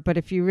whatever. But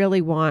if you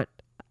really want,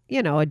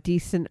 a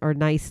decent or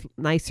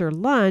nicer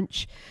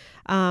lunch,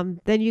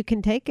 then you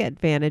can take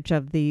advantage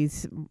of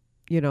these,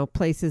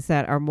 places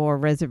that are more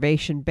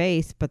reservation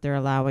based, but they're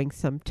allowing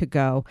some to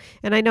go.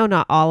 And I know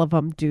not all of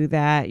them do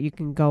that. You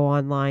can go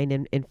online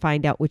and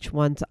find out which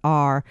ones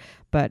are.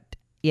 But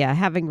yeah,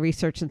 having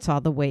researched and saw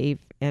the Wave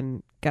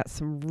and got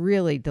some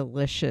really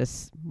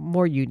delicious,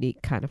 more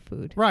unique kind of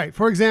food. Right.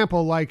 For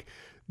example, like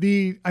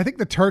I think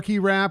the turkey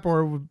wrap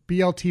or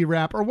BLT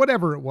wrap or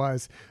whatever it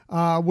was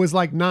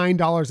like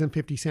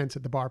 $9.50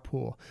 at the bar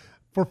pool.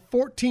 For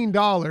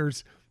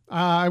 $14,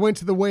 I went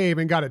to the Wave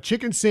and got a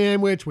chicken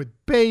sandwich with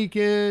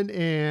bacon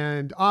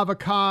and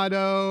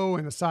avocado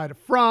and a side of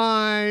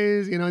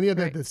fries. You know, and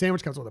Right. the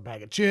sandwich comes with a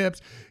bag of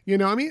chips. You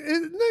know, I mean,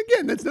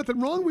 again, there's nothing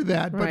wrong with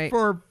that. But Right.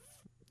 for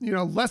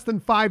less than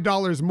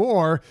 $5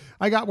 more,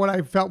 I got what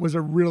I felt was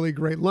a really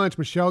great lunch.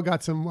 Michelle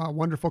got some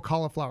wonderful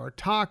cauliflower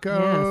tacos.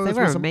 Yes, they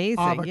were with some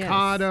amazing, yes.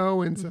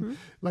 avocado and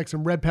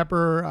some red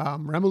pepper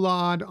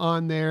remoulade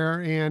on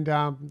there, and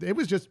it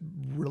was just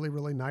really,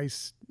 really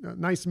nice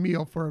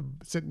meal for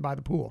sitting by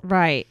the pool.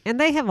 Right. And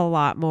they have a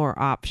lot more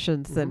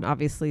options than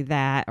obviously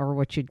that or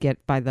what you'd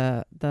get by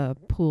the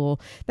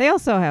pool. They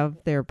also have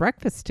their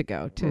breakfast to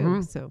go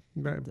too. So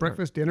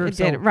Breakfast, dinner,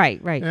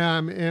 right.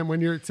 And when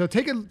you're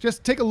take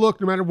a look,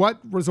 no matter what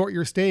resort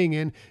you're staying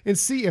in, and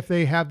see if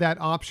they have that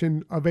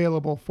option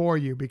available for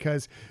you.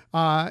 Because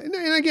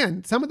and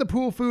again, some of the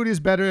pool food is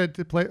better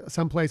at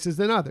some places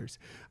than others.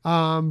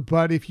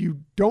 But if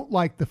you don't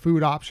like the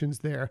food options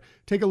there,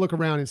 take a look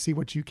around and see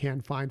what you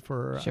can find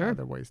for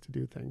other ways to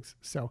do things.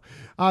 So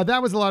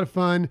that was a lot of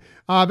fun.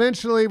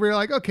 Eventually, we were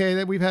like, okay,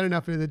 that we've had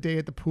enough of the day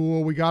at the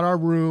pool. We got our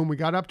room. We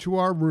got up to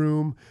our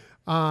room,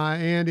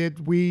 and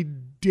we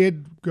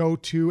did go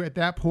to, at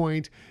that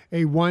point,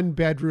 a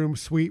 1-bedroom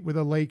suite with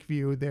a lake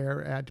view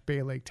there at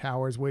Bay Lake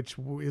Towers, which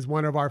is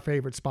one of our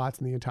favorite spots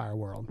in the entire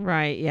world.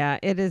 Right. Yeah.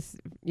 It is,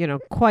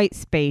 quite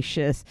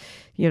spacious,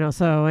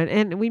 so,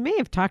 and we may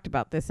have talked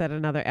about this at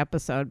another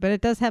episode, but it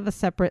does have a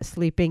separate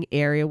sleeping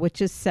area,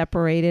 which is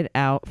separated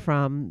out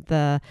from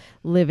the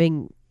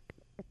living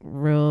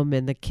room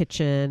and the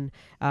kitchen.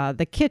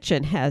 The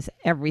kitchen has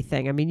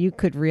everything. I mean, you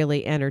could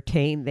really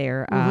entertain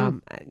there.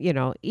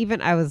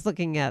 Even I was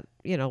looking at,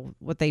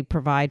 what they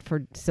provide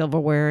for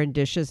silverware and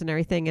dishes and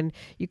everything. And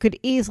you could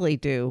easily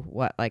do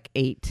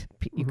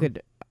you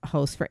could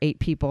host for 8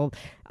 people.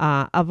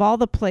 Of all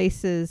the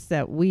places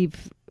that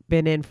we've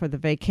been in for the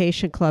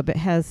vacation club, it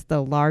has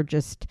the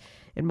largest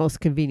and most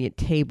convenient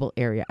table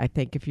area. I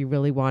think if you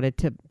really wanted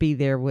to be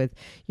there with,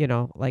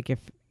 if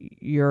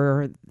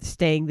you're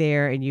staying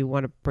there and you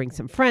want to bring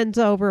some friends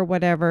over or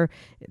whatever,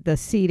 the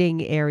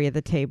seating area,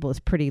 the table is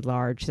pretty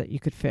large that you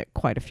could fit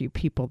quite a few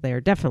people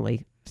there.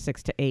 Definitely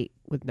 6 to 8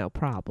 with no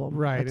problem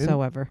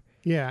whatsoever.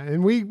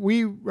 And we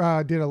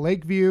did a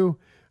lake view.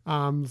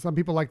 Some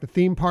people like the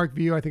theme park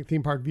view. I think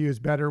theme park view is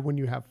better when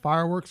you have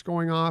fireworks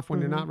going off.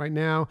 When they're not right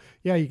now,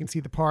 you can see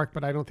the park,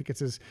 but I don't think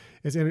it's as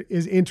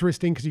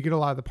interesting because you get a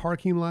lot of the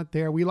parking lot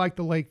there. We like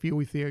the lake view.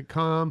 We see it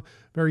calm,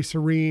 very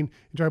serene,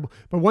 enjoyable.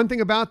 But one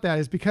thing about that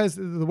is because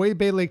the way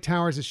Bay Lake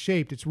Towers is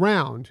shaped, it's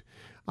round.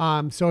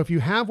 So if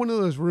you have one of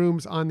those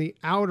rooms on the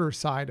outer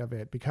side of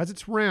it, because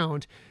it's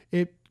round,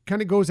 it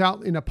kind of goes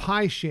out in a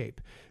pie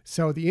shape.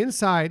 So the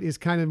inside is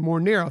kind of more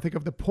narrow. Think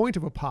of the point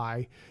of a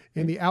pie,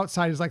 and the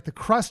outside is like the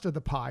crust of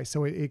the pie.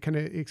 So it kind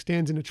of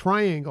extends in a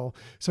triangle.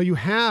 So you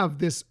have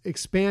this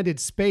expanded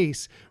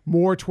space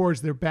more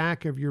towards the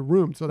back of your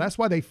room. So that's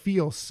why they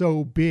feel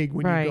so big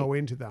when you go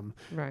into them.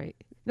 Right.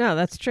 No,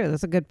 that's true.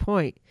 That's a good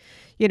point.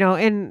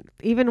 And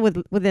even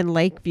within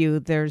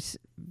Lakeview, there's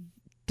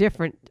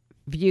different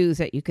views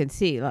that you can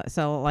see.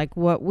 So like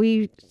what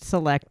we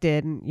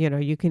selected,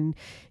 you can,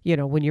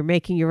 when you're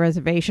making your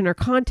reservation or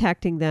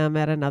contacting them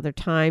at another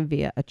time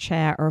via a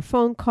chat or a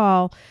phone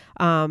call,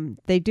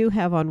 they do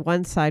have on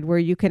one side where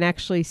you can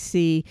actually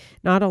see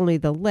not only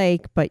the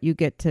lake, but you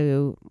could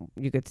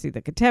see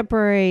the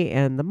Contemporary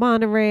and the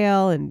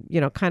monorail and,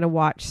 kind of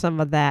watch some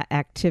of that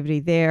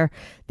activity there.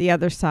 The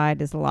other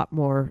side is a lot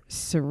more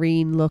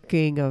serene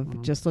looking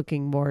of just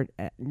looking more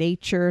at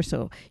nature.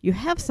 So you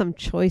have some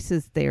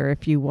choices there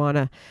if you want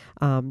to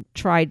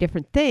try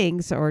different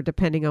things or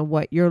depending on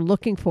what you're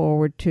looking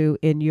forward to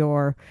in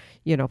your,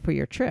 for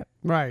your trip.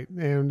 Right.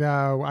 And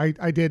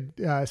I did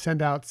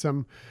send out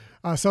some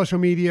social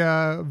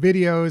media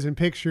videos and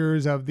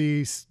pictures of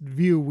the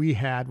view we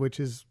had, which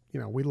is,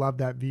 we love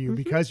that view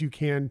because you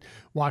can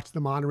watch the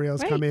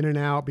monorails come in and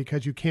out,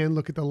 because you can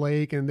look at the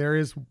lake and there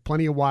is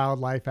plenty of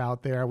wildlife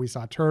out there. We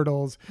saw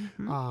turtles.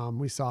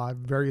 We saw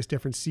various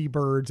different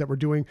seabirds that were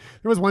doing.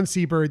 There was one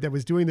seabird that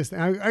was doing this.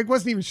 I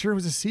wasn't even sure it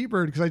was a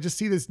seabird because I just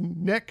see this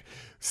neck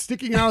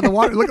sticking out of the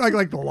water. It looked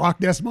like the Loch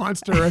Ness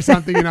Monster or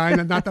something,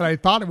 and not that I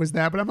thought it was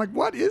that, but I'm like,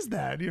 what is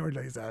that?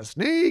 Is that a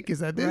snake? Is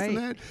that this and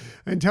that?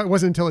 It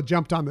wasn't until it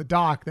jumped on the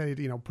dock that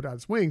it, put out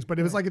its wings, but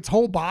it was like its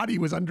whole body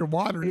was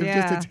underwater. And it was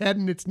just its head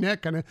and its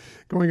neck kind of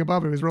going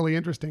above. It was really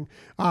interesting.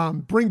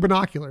 Bring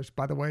binoculars,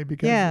 by the way,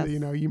 because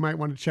you might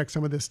want to check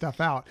some of this stuff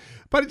out.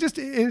 But it's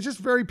just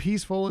very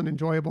peaceful and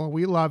enjoyable.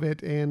 We love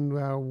it,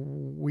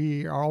 and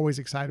we are always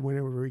excited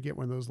whenever we get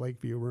one of those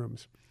Lakeview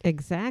rooms.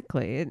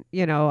 Exactly. And,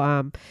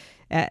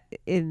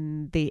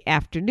 in the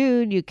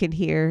afternoon, you can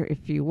hear,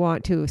 if you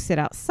want to sit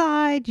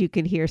outside, you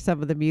can hear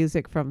some of the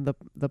music from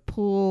the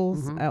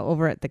pools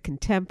over at the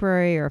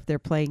Contemporary, or if they're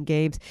playing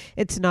games.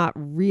 It's not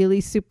really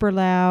super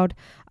loud.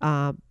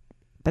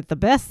 But the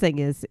best thing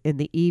is in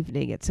the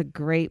evening, it's a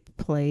great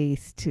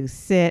place to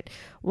sit.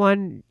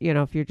 One,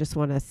 if you just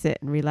want to sit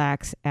and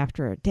relax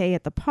after a day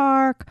at the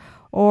park,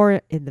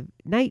 or in the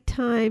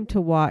nighttime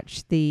to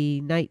watch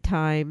the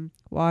nighttime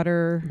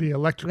water. The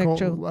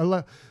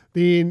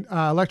The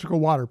electrical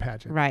water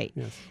pageant. Right.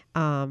 Yes.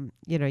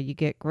 You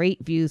get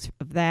great views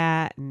of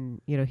that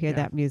and, hear Yeah.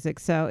 that music.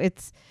 So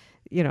it's,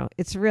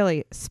 it's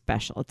really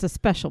special. It's a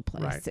special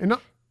place. Right. And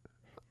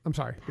I'm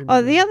sorry.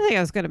 Oh, the other thing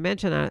I was going to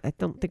mention, I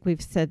don't think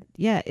we've said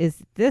yet,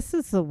 is this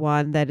is the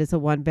one that is a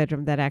one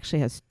bedroom that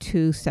actually has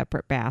 2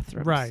 separate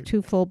bathrooms. Right.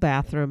 2 full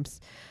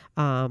bathrooms.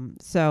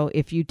 So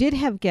if you did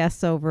have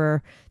guests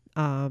over,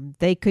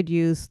 they could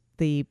use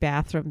the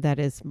bathroom that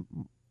is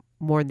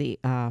more in the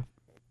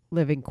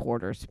living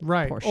quarters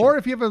Right. portion. Or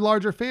if you have a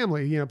larger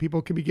family,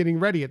 people can be getting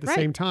ready at the Right.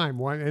 same time.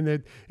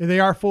 And they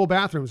are full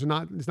bathrooms.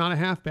 It's not a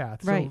half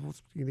bath. Right.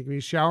 So you can be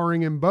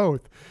showering in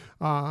both.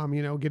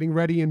 Getting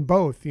ready in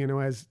both,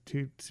 as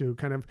to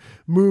kind of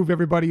move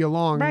everybody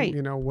along, Right.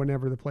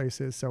 whenever the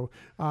place is. So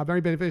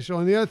very beneficial.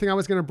 And the other thing I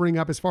was going to bring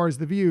up as far as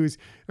the views,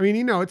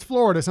 it's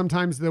Florida.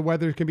 Sometimes the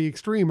weather can be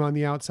extreme on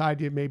the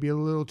outside. It may be a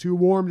little too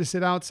warm to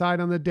sit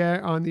outside on the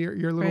deck, on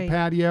your little Right.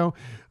 patio,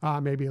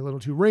 maybe a little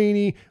too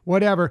rainy,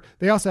 whatever.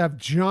 They also have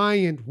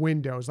giant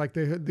windows, like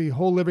the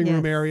whole living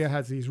room Yes. area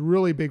has these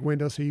really big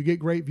windows. So you get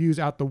great views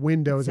out the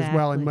windows as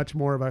well, and Exactly. much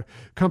more of a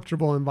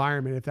comfortable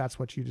environment if that's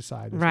what you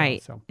decide. As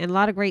Right. Well, so. And a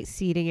lot of great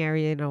seating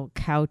area,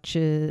 couch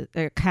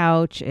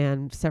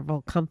and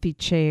several comfy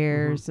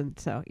chairs. And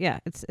so,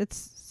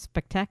 it's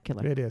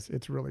spectacular. It is.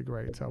 It's really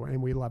great. So,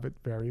 and we love it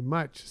very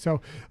much. So,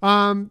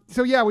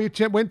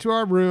 we went to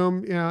our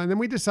room, and then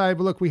we decided,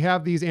 well, look, we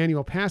have these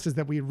annual passes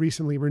that we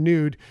recently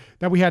renewed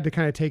that we had to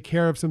kind of take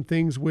care of some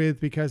things with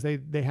because they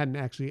hadn't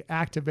actually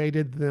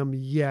activated them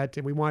yet.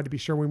 And we wanted to be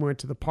sure when we went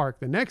to the park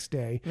the next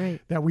day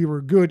Right. that we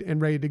were good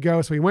and ready to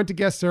go. So we went to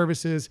guest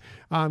services,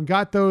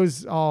 got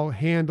those all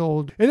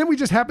handled. And then we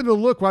just happened to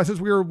look, since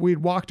we'd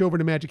walked over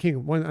to Magic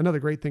Kingdom. Another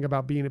great thing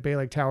about being at Bay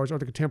Lake Towers or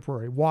the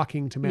Contemporary,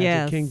 walking to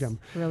Magic Kingdom.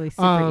 Really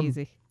super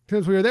easy.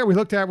 Since we were there,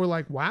 we're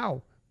like,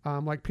 wow.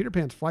 Like Peter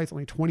Pan's flight's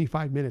only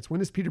 25 minutes. When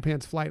is Peter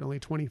Pan's flight only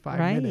 25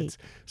 Right. minutes?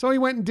 So we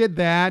went and did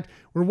that.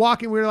 We're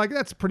walking. We were like,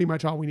 that's pretty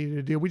much all we needed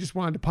to do. We just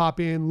wanted to pop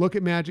in, look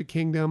at Magic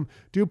Kingdom,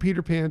 do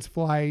Peter Pan's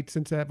flight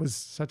since that was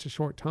such a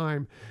short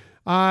time.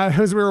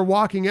 As we were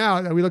walking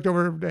out, we looked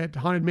over at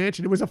Haunted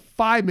Mansion. It was a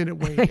 5-minute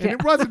wait. And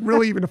it wasn't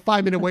really even a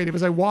 5-minute wait. It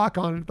was a walk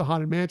on at the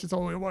Haunted Mansion.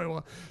 So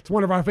it's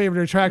one of our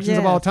favorite attractions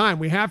of all Yes. time.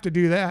 We have to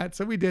do that.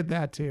 So we did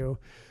that too.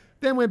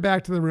 Then went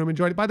back to the room,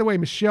 enjoyed it. By the way,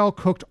 Michelle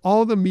cooked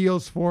all the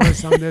meals for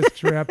us on this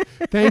trip.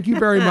 Thank you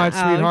very much,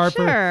 sweetheart.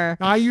 Sure.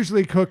 I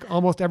usually cook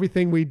almost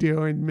everything we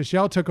do, and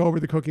Michelle took over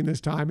the cooking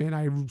this time, and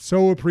I'm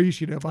so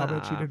appreciative of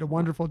it. She did a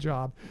wonderful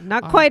job.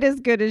 Not quite as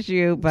good as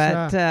you,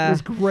 but it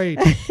was great.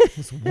 It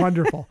was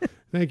wonderful.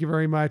 Thank you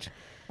very much.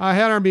 I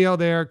had our meal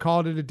there,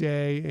 called it a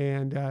day,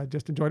 and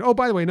just enjoyed it. Oh,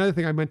 by the way, another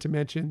thing I meant to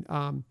mention,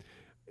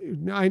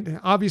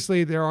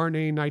 obviously there aren't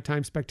any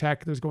nighttime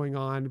spectaculars going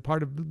on.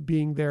 Part of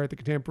being there at the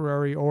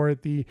Contemporary or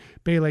at the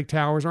Bay Lake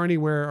Towers or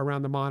anywhere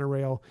around the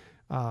monorail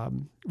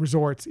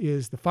resorts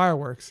is the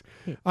fireworks.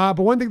 But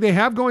one thing they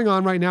have going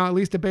on right now, at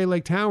least at Bay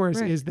Lake Towers,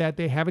 Right. is that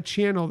they have a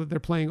channel that they're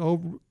playing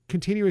over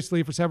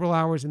continuously for several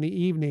hours in the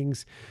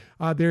evenings.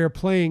 They're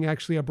playing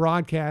actually a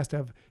broadcast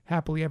of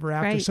Happily Ever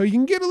After. Right. So you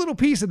can get a little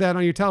piece of that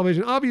on your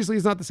television. Obviously,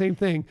 it's not the same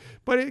thing,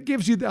 but it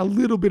gives you a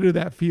little bit of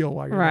that feel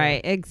while you're Right,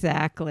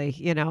 exactly.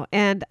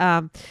 And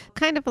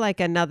kind of like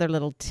another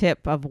little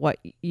tip of what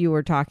you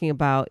were talking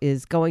about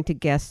is going to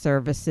guest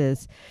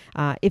services.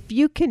 If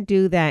you can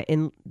do that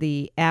in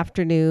the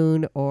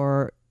afternoon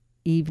or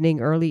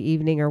early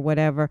evening or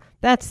whatever,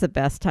 that's the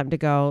best time to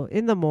go.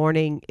 In the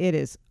morning, it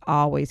is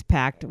always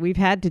packed. We've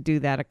had to do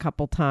that a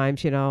couple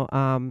times,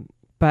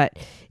 but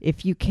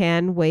if you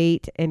can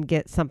wait and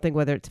get something,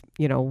 whether it's,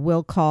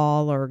 will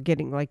call or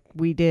getting like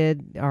we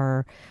did,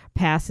 our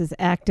passes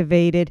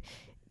activated,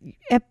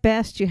 at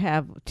best you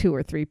have 2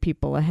 or 3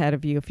 people ahead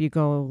of you if you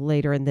go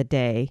later in the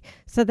day.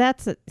 So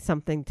that's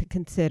something to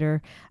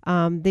consider.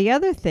 The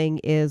other thing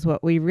is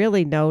what we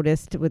really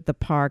noticed with the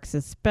parks,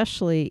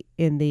 especially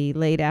in the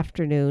late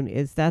afternoon,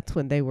 is that's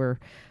when they were,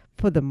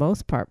 for the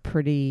most part,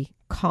 pretty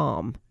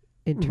calm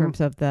in terms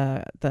of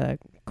the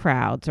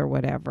crowds or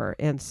whatever.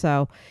 And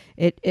so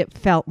it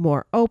felt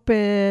more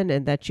open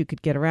and that you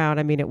could get around.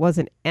 I mean, it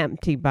wasn't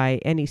empty by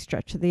any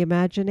stretch of the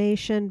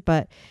imagination,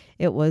 but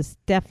it was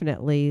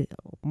definitely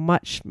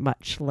much,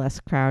 much less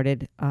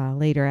crowded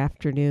later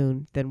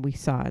afternoon than we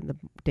saw in the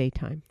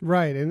daytime.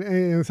 Right.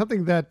 And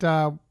something that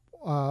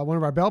one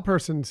of our bell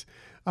persons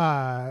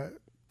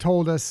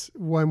told us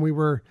when we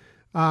were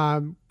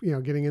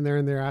getting in there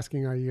and they're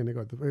asking, are you going to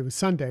go? It was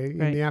Sunday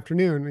in the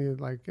afternoon. And he was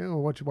like,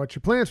 what's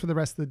your plans for the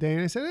rest of the day?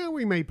 And I said,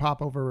 we may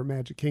pop over to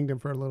Magic Kingdom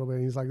for a little bit.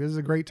 And he's like, this is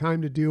a great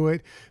time to do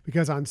it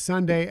because on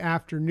Sunday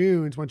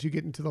afternoons, once you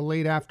get into the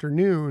late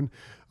afternoon,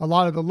 a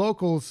lot of the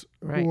locals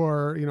who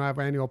are, have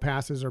annual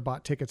passes or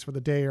bought tickets for the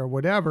day or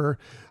whatever,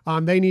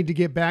 they need to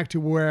get back to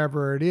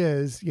wherever it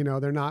is.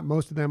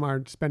 Most of them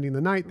aren't spending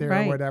the night there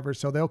or whatever.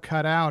 So they'll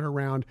cut out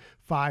around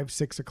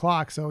 5-6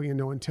 o'clock. So,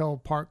 until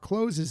park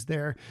closes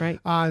there,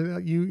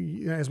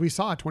 as we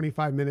saw,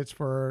 25 minutes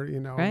for,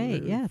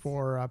 Right, yes.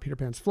 for Peter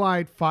Pan's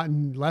flight, fought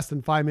in less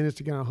than 5 minutes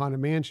to get on Haunted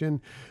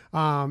Mansion.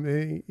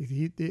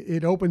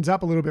 It opens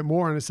up a little bit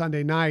more on a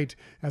Sunday night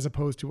as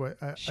opposed to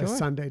a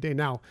Sunday day.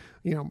 Now,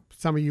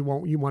 some of you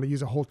want to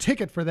use a whole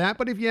ticket for that,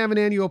 but if you have an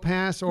annual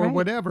pass or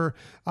whatever,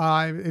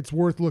 it's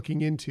worth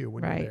looking into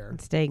when you're there.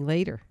 And staying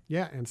later.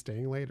 Yeah, and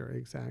staying later,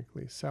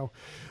 exactly. So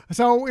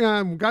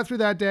got through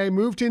that day,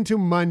 moved into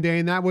Monday,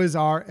 and that was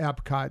our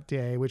Epcot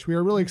day, which we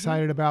were really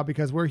excited about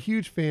because we're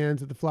huge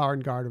fans of the Flower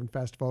and Garden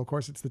Festival. Of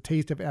course, it's the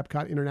Taste of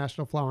Epcot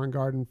International Flower and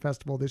Garden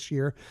Festival this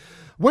year.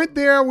 Went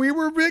there, we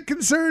were a bit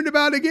concerned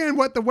about, again,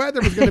 what the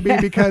weather was going to be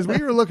because we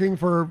were looking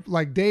for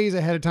like days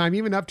ahead of time,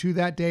 even up to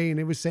that day, and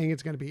it was saying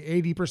it's going to be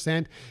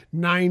 80%,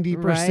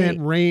 90%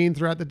 rain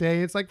throughout the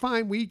day. It's like,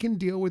 fine, we can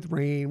deal with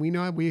rain. We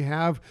know we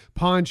have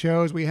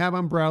ponchos, we have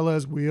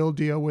umbrellas, we'll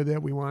deal with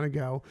it. We want to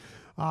go.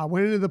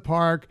 Went into the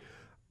park,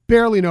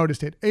 barely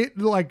noticed it. It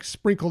like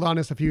sprinkled on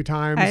us a few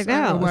times. I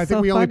know. I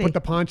think we only put the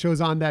ponchos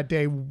on that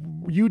day.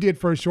 You did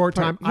for a short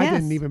time. Yes. I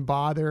didn't even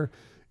bother.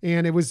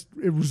 And it was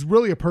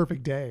really a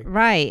perfect day.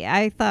 Right.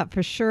 I thought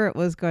for sure it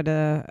was going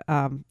to,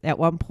 at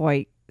one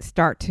point,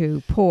 start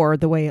to pour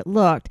the way it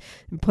looked,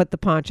 and put the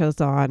poncho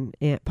on,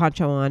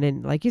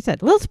 and like you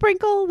said, a little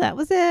sprinkle, that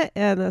was it.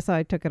 And so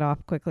I took it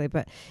off quickly.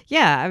 But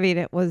yeah, I mean,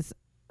 it was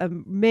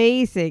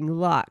amazing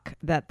luck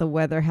that the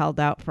weather held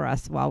out for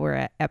us while we're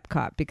at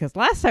Epcot, because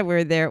last time we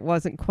were there, it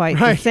wasn't quite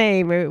the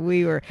same.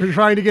 We were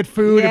trying to get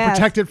food and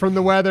protect it from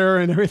the weather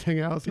and everything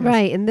else. Yes.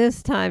 Right. And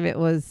this time it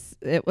was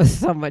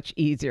so much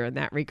easier in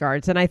that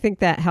regards. And I think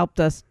that helped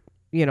us,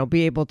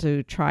 be able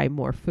to try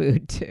more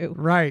food too.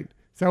 Right.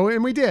 So,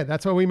 and we did.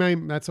 That's what we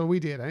did.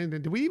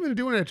 Did we even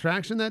do an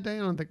attraction that day?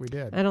 I don't think we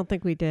did. I don't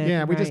think we did.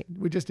 Yeah,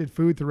 we just did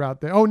food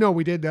throughout the. Oh no,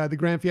 we did the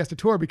Grand Fiesta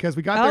Tour because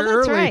we got there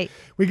that's early. Right.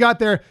 We got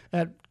there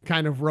at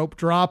kind of rope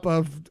drop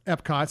of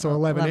Epcot, so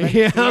 11 a.m.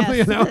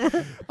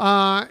 Yes.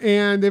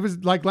 And it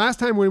was like last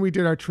time when we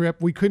did our trip,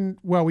 we could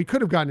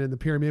have gotten in the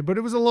pyramid, but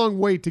it was a long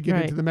wait to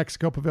get into the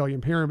Mexico Pavilion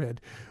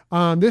pyramid.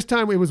 This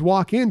time it was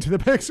walk into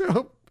the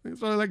Mexico.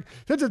 So like,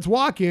 since it's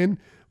walk in.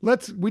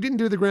 We didn't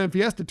do the Grand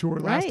Fiesta Tour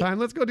last time.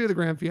 Let's go do the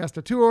Grand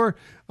Fiesta Tour.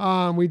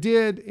 We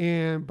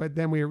did, but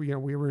then we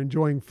were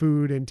enjoying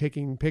food and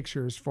taking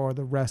pictures for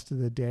the rest of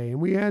the day. And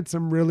we had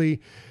some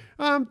really,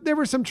 there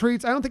were some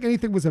treats. I don't think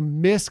anything was a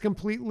miss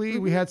completely.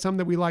 We had some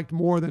that we liked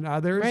more than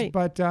others,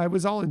 but it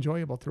was all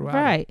enjoyable throughout.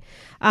 Right.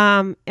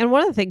 And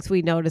one of the things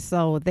we noticed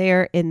though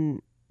there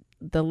in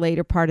the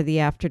later part of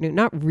the afternoon,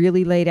 not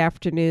really late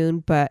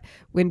afternoon, but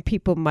when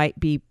people might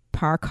be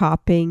park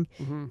hopping,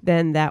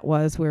 then that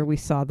was where we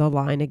saw the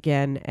line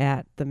again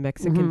at the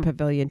Mexican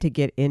Pavilion to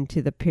get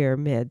into the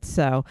pyramid.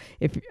 So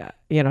if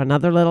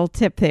another little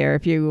tip there,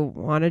 if you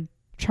want to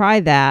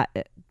try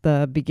that,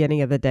 the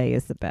beginning of the day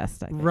is the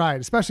best, I think. Right,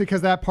 especially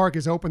because that park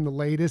is open the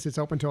latest. It's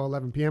open till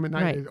 11 p.m. at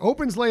night. Right. It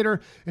opens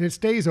later and it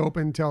stays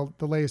open till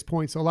the latest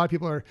point. So a lot of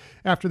people are,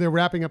 after they're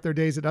wrapping up their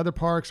days at other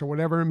parks or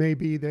whatever it may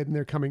be, then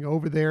they're coming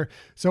over there.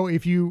 So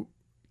if you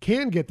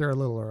can get there a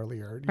little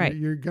earlier,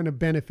 you're going to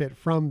benefit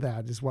from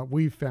that, is what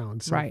we've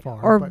found so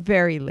far. Or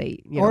very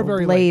late,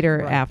 very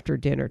later after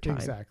dinner time.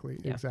 Exactly.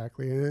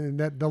 And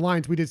that the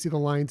lines, we did see the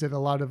lines at a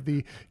lot of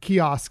the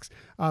kiosks,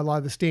 a lot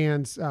of the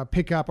stands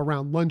pick up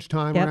around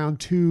lunchtime, around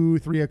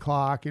 2-3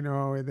 o'clock.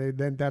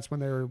 Then that's when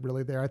they were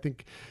really there. I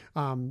think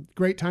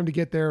great time to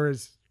get there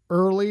is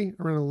early,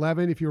 around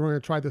 11, if you want to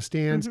try the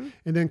stands.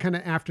 And then kind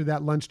of after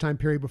that lunchtime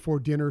period before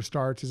dinner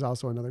starts is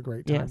also another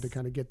great time to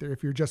kind of get there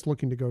if you're just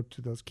looking to go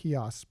to those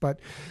kiosks.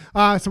 But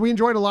so we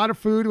enjoyed a lot of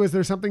food. Was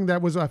there something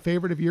that was a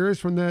favorite of yours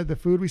from the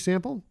food we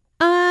sampled?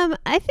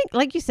 I think,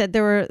 like you said,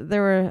 there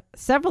were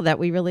several that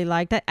we really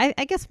liked.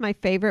 I guess my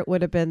favorite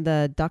would have been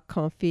the duck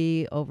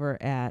confit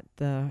over at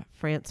the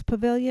France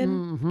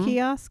Pavilion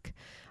kiosk.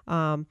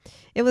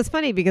 It was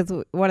funny because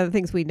one of the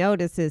things we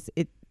noticed is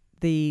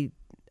the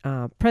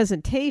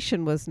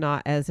presentation was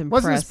not as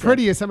impressive. Wasn't as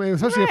pretty as something,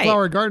 especially a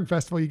Flower Garden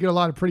Festival. You get a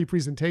lot of pretty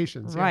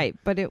presentations. Right,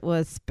 but it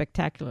was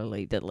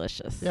spectacularly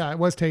delicious. Yeah, it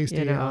was tasty.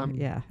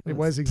 It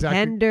was exactly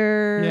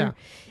tender.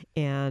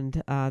 Yeah, and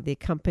the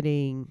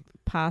accompanying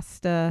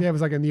pasta. Yeah, it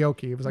was like a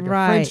gnocchi. It was like a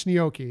French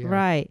gnocchi. Yeah.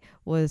 Right,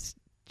 was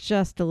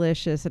just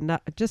delicious and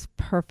just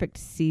perfect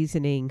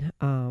seasoning.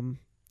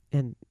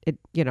 And it,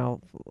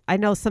 I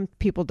know some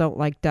people don't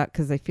like duck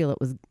because they feel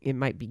it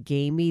might be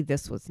gamey.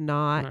 This was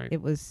not. Right.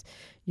 It was,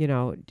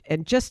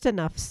 and just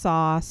enough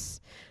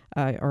sauce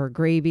or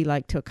gravy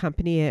to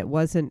accompany it. It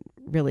wasn't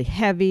really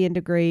heavy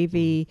into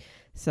gravy.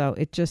 So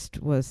it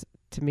just was,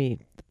 to me,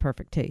 the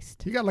perfect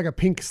taste. You got like a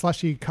pink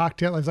slushy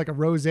cocktail. It's like a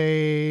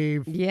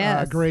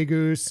rosé, Grey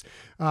Goose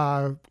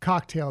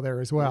cocktail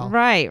there as well.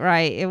 Right.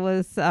 It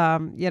was,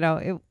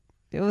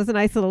 it was a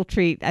nice little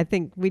treat. I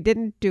think we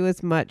didn't do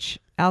as much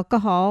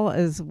alcohol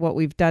as what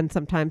we've done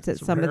sometimes at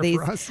some of these.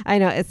 I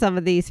know at some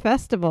of these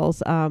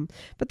festivals,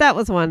 but that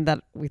was one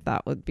that we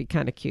thought would be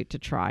kind of cute to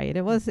try, and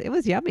it was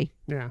yummy.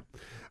 Yeah,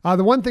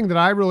 the one thing that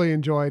I really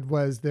enjoyed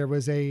was there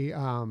was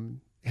and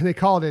they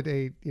called it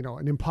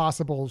an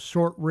impossible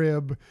short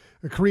rib,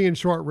 a Korean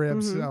short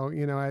rib. So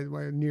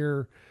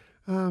near.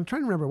 I'm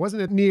trying to remember.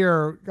 Wasn't it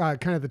near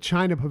kind of the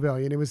China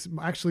Pavilion? It was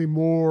actually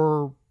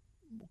more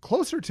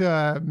closer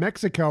to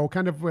Mexico,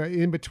 kind of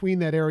in between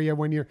that area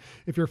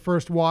if you're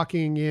first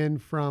walking in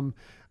from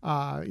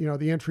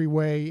the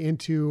entryway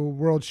into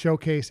World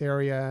Showcase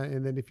area,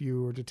 and then if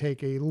you were to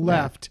take a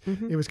left,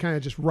 it was kind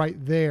of just right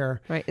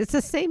there. Right. It's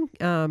the same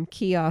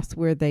kiosk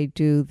where they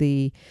do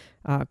the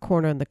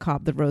corn on the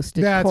cob, the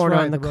roasted corn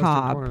on the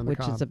cob, which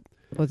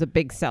was a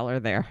big seller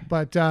there.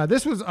 But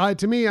this was,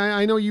 to me,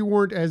 I know you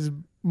weren't as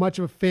much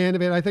of a fan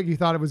of it. I think you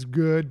thought it was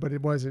good, but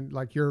it wasn't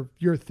like your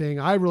thing.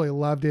 I really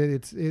loved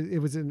it.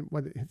 It was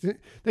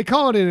they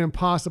call it an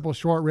impossible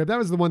short rib. That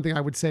was the one thing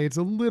I would say. It's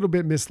a little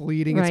bit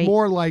misleading. Right. It's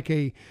more like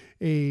a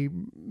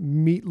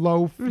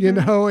meatloaf,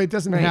 it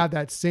doesn't have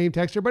that same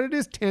texture, but it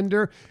is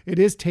tender. It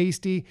is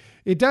tasty.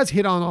 It does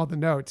hit on all the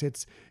notes.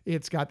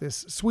 It's got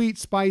this sweet,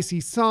 spicy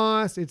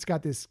sauce. It's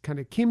got this kind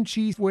of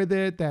kimchi with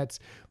it that's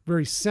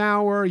very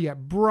sour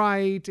yet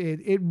bright.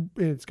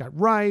 It's got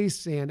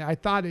rice, and I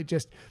thought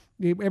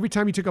every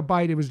time you took a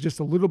bite, it was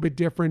just a little bit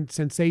different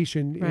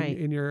sensation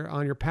on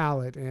your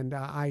palate, and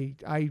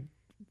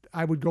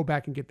I would go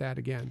back and get that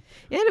again.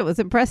 And it was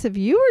impressive.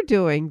 You were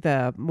doing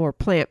the more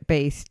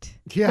plant-based,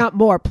 not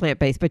more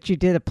plant-based, but you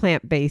did a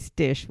plant-based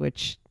dish,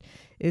 which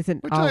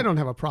I don't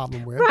have a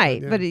problem with.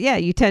 Right, but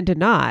you tend to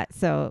not.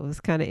 So it was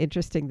kind of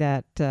interesting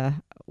that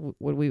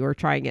when we were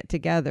trying it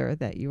together,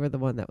 that you were the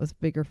one that was a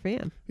bigger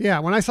fan. Yeah,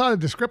 when I saw the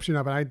description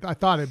of it, I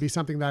thought it'd be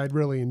something that I'd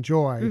really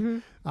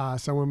enjoy.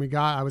 So when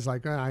I was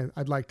like,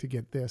 I'd like to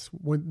get this.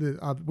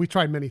 We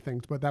tried many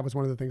things, but that was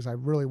one of the things I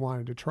really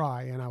wanted to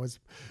try, and I was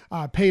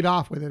paid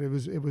off with it.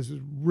 It was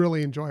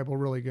really enjoyable,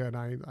 really good.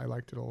 I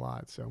liked it a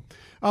lot. So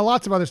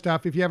lots of other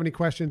stuff. If you have any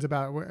questions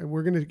about it,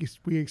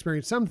 we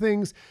experienced some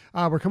things.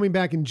 We're coming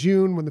back in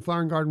June when the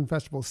Flower and Garden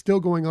Festival is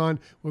still going on.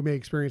 We may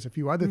experience a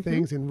few other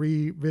things and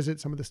revisit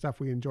some of the stuff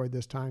we enjoyed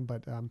this time,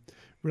 but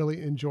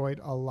really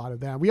enjoyed a lot of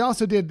that. We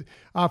also did,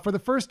 for the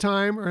first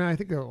time, or I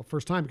think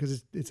first time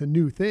because it's a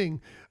new thing,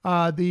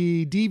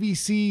 the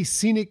DVC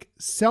Scenic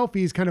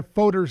Selfies kind of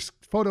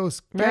photo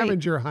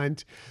scavenger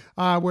hunt,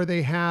 where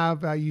they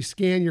have, you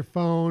scan your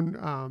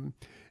phone,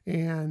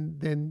 and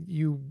then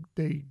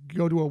they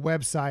go to a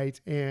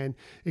website and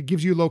it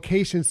gives you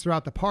locations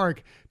throughout the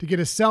park to get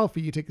a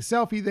selfie. You take a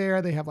selfie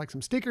there. They have like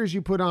some stickers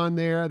you put on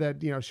there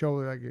that, show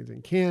like it's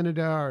in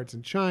Canada or it's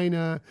in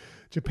China,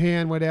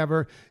 Japan,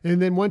 whatever. And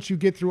then once you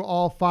get through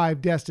all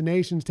 5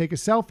 destinations, take a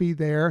selfie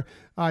there.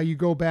 You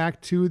go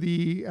back to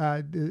the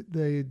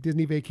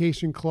Disney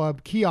Vacation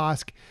Club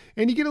kiosk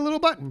and you get a little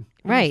button.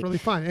 Right. It's really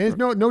fun. And it's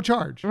no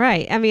charge.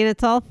 Right. I mean,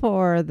 it's all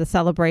for the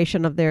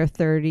celebration of their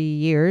 30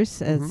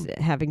 years as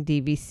having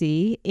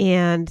DVC.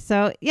 And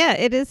so, yeah,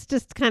 it is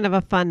just kind of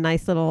a fun,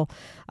 nice little,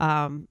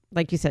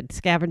 like you said,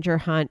 scavenger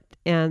hunt.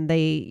 And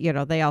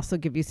they also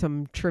give you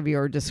some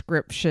trivia or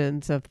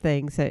descriptions of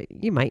things that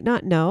you might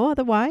not know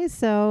otherwise.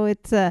 So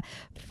it's a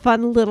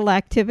fun little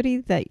activity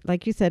that,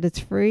 like you said, it's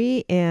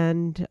free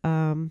and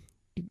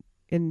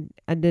an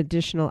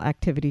additional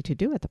activity to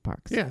do at the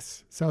parks.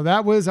 Yes. So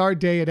that was our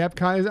day at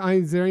Epcot.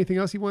 Is there anything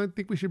else you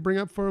think we should bring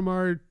up from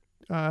our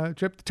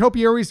trip?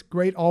 Topiaries,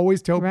 great.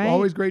 Always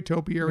great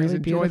topiaries. Really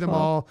Enjoy them beautiful.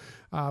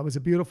 all. It was a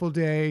beautiful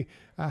day.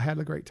 Had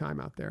a great time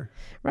out there.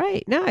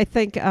 Right. No, I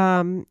think,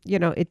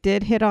 it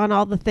did hit on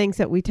all the things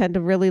that we tend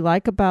to really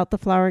like about the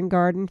Flower and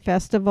Garden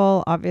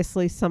Festival.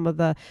 Obviously, some of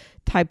the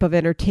type of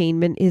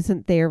entertainment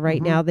isn't there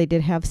right now. They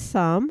did have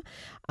some,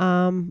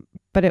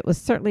 but it was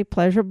certainly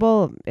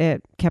pleasurable.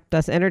 It kept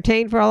us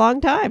entertained for a long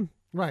time.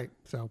 Right.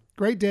 So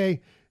great day.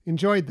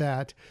 Enjoyed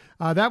that.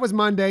 That was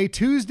Monday.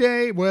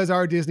 Tuesday was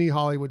our Disney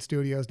Hollywood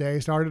Studios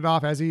Day. Started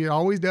off as he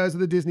always does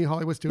with the Disney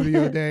Hollywood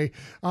Studio Day,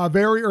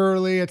 very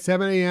early at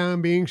 7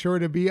 a.m., being sure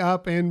to be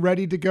up and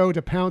ready to go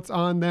to pounce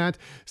on that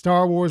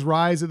Star Wars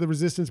Rise of the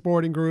Resistance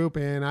boarding group.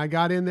 And I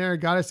got in there,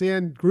 got us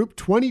in group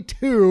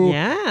 22.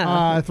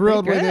 Yeah.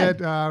 Thrilled with it.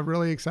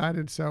 Really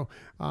excited. So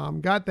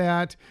got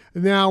that.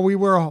 Now we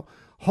were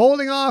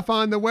holding off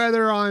on the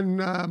weather on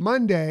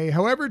Monday.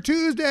 However,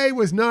 Tuesday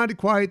was not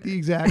quite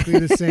exactly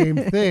the same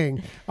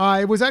thing.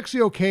 It was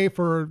actually okay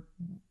for a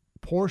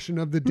portion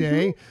of the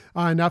day,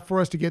 enough for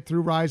us to get through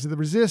Rise of the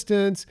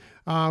Resistance.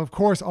 Of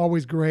course,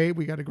 always great.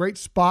 We got a great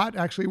spot.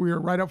 Actually, we were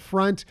right up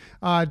front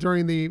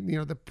during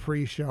the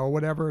pre-show,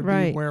 whatever,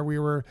 where we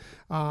were,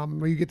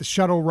 where you get the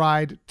shuttle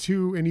ride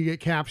and you get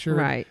captured.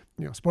 Right.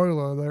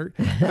 Spoiler alert,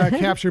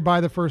 captured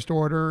by the First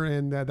Order.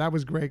 And that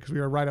was great because we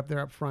were right up there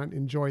up front.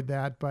 Enjoyed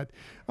that. But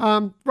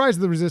Rise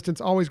of the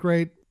Resistance, always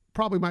great.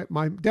 Probably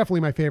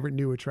definitely my favorite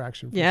new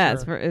attraction.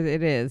 Sure.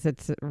 It is.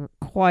 It's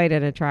quite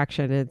an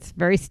attraction. It's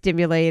very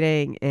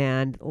stimulating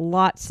and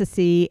lots to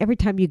see. Every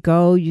time you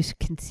go, you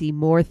can see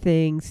more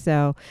things.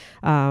 So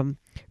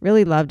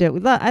really loved it.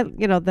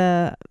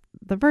 The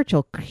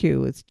virtual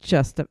queue is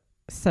just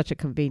such a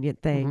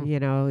convenient thing.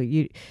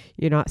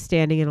 You're not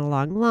standing in a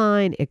long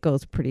line. It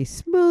goes pretty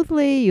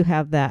smoothly. You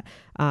have that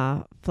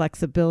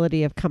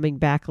flexibility of coming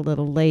back a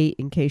little late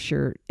in case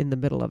you're in the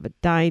middle of a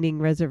dining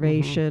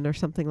reservation or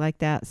something like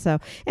that. So,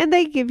 and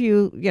they give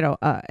you,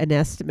 an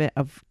estimate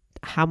of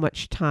how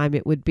much time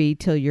it would be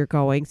till you're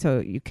going, so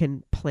you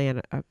can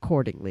plan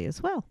accordingly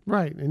as well.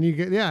 Right. And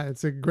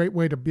it's a great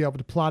way to be able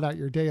to plot out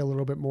your day a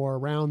little bit more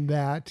around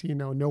that,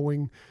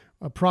 knowing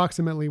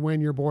approximately when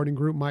your boarding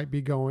group might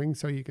be going.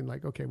 So you can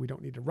okay, we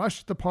don't need to rush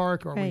to the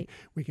park, or right.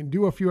 we can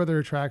do a few other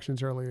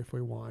attractions early if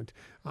we want.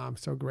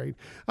 So great.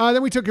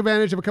 Then we took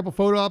advantage of a couple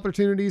photo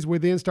opportunities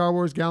within Star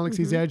Wars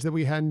Galaxy's Edge that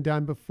we hadn't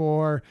done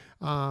before.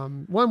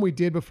 One we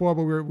did before,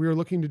 but we were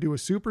looking to do a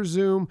super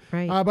zoom.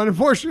 Right. But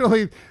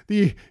unfortunately,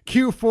 the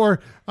queue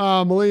for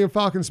Millennium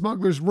Falcon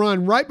Smuggler's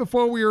Run, right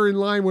before we were in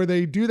line where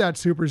they do that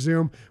super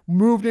zoom,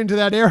 moved into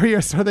that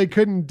area, so they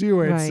couldn't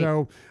do it. Right.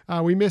 So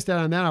we missed out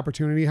on that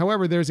opportunity.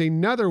 However, there's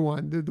another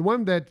one. The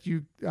one that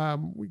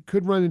we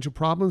could run into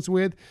problems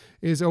with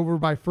is over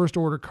by First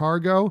Order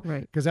Cargo,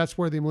 right? Because that's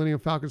where the Millennium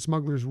Falcon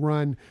Smuggler's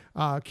Run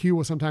queue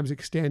will sometimes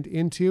extend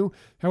into.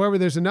 However,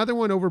 there's another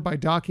one over by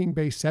Docking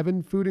Bay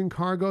 7 Food and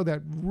Cargo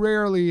that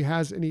rarely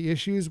has any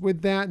issues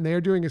with that, and they're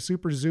doing a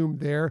super zoom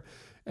there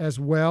as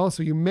well.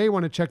 So you may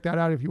want to check that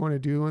out if you want to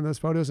do one of those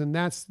photos. And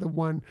that's the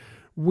one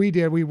we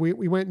did. We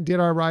went and did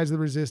our Rise of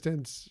the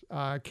Resistance,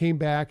 came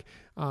back.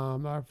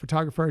 Our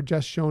photographer had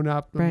just shown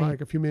up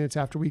like a few minutes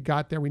after we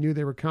got there. We knew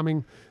they were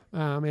coming,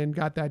 and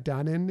got that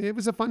done. And it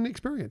was a fun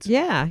experience.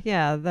 Yeah.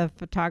 The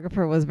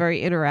photographer was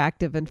very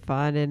interactive and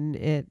fun, and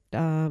it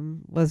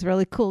was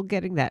really cool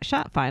getting that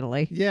shot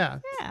finally. Yeah.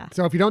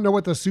 So if you don't know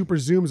what the super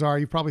zooms are,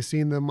 you've probably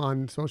seen them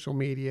on social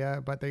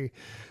media, but they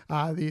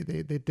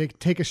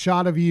take a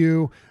shot of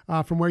you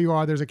from where you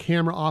are. There's a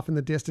camera off in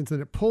the distance,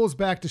 and it pulls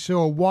back to show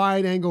a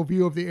wide angle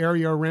view of the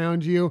area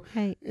around you.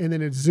 Right. And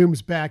then it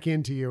zooms back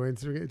into you.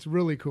 It's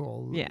really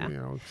cool.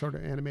 Yeah. Sort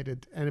of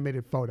animated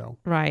photo.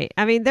 Right.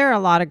 I mean, there are a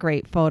lot of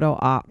great photo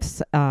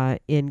ops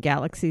in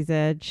Galaxy's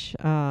Edge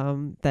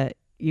that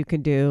you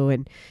can do,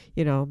 and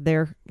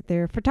their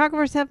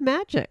photographers have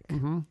magic.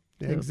 Mm-hmm.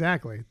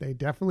 Exactly. They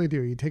definitely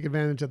do. You take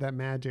advantage of that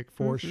magic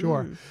for Mm-hmm.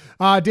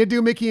 sure. Did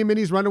do Mickey and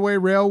Minnie's Runaway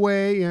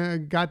Railway.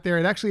 Got there.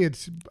 It actually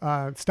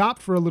had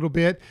stopped for a little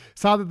bit.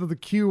 Saw that the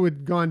queue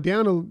had gone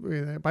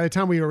down. By the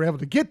time we were able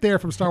to get there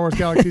from Star Wars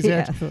Galaxy's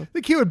Edge,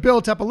 the queue had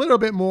built up a little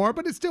bit more,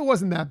 but it still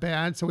wasn't that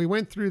bad. So we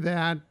went through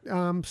that.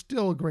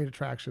 Still a great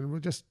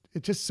attraction.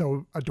 It's just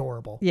so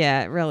adorable.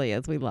 Yeah, it really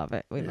is. We love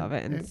it. We love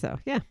it. And so,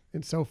 yeah.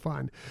 It's so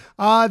fun.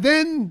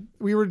 Then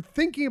we were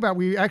thinking about,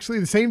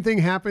 the same thing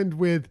happened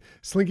with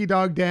Slinky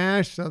Dog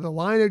Dash. So the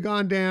line had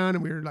gone down,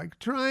 and we were like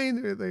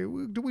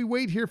do we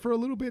wait here for a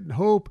little bit and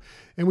hope?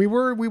 And we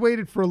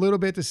waited for a little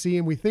bit to see,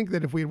 and we think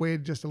that if we had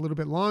waited just a little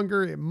bit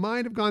longer, it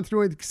might have gone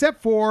through it,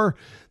 except for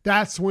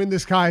that's when the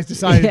skies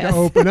decided to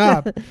open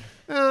up.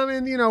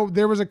 And,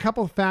 there was a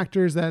couple of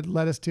factors that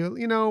led us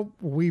to,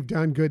 we've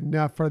done good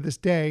enough for this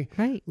day.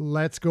 Right.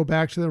 Let's go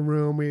back to the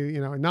room. We,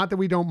 not that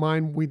we don't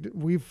mind.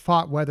 We've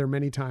fought weather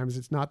many times.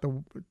 It's not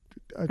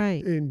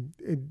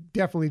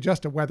definitely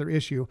just a weather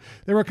issue.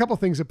 There were a couple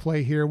things at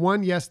play here.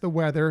 One, yes, the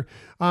weather.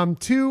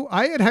 Two,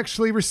 I had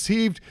actually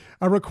received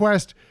a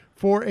request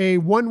for a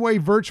one-way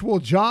virtual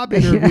job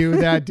interview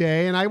that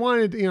day. And I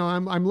wanted,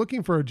 I'm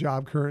looking for a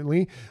job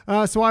currently.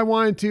 So I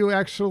wanted to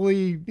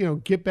actually,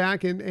 get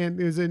back and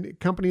it was a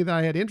company that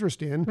I had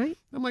interest in. Right.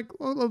 I'm like,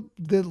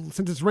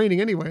 since it's raining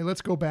anyway,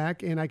 let's go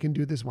back and I can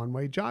do this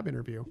one-way job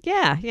interview.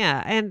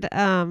 Yeah.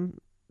 And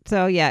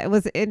so, it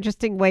was an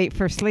interesting wait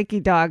for Slinky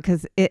Dog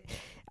because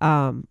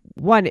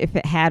one, if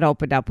it had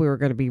opened up, we were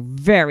going to be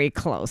very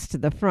close to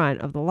the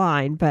front of the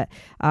line. But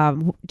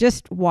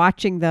just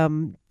watching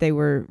them, they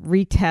were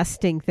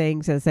retesting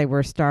things as they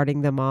were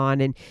starting them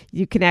on. And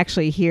you can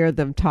actually hear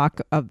them talk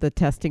of the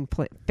testing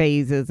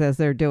phases as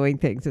they're doing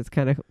things. It's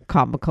kind of a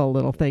comical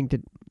little thing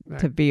to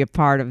be a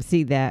part of,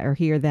 see that or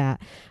hear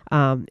that.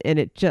 And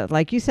it just,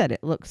 like you said,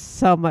 it looks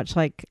so much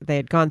like they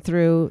had gone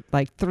through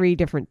like 3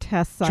 different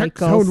test cycles. Check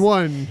zone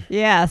 1.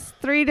 Yes,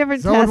 3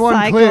 different zone test 1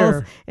 cycles.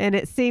 Clear. And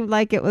it seemed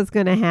like it was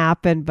going to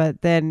happen,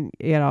 but then,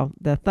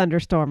 the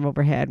thunderstorm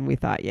overhead, and we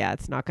thought,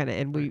 it's not going to.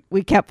 And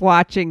we kept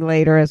watching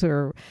later as we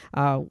were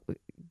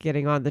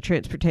getting on the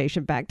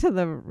transportation back to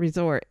the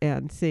resort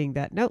and seeing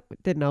that, nope,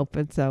 it didn't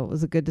open. So it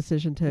was a good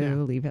decision to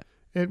leave it.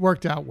 It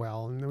worked out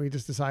well, and we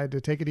just decided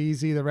to take it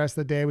easy the rest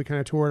of the day. We kind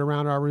of toured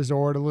around our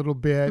resort a little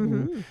bit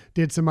and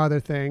did some other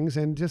things,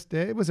 and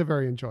it was a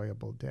very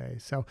enjoyable day.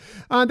 So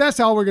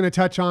that's all we're going to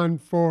touch on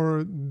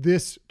for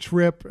this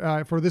trip,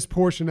 for this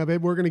portion of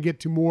it. We're going to get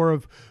to more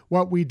of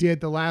what we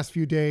did the last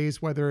few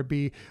days, whether it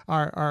be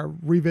our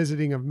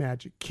revisiting of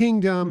Magic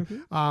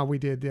Kingdom. We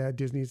did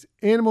Disney's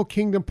Animal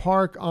Kingdom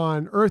Park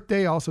on Earth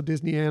Day, also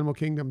Disney Animal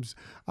Kingdom's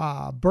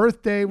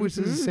birthday, which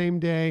is the same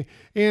day,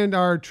 and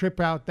our trip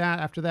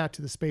after that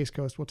to the Space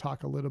Coast. We'll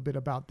talk a little bit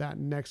about that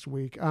next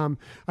week.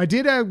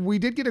 We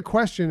did get a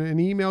question, an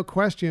email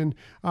question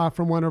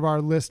from one of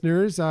our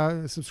listeners,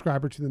 a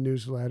subscriber to the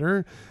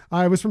newsletter.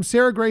 It was from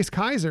Sarah Grace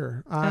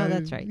Kaiser.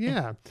 That's right.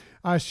 Yeah.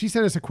 She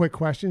sent us a quick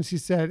question. She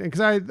said,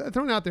 because I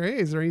thrown out there, hey,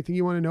 is there anything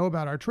you want to know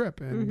about our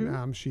trip?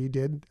 And she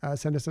did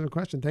send us a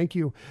question. Thank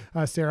you,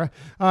 Sarah.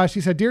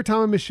 She said, Dear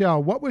Tom and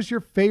Michelle, what was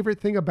your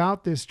favorite thing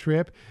about this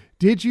trip?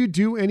 Did you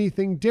do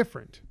anything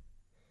different?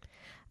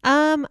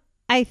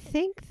 I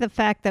think the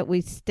fact that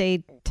we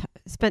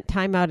spent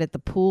time out at the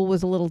pool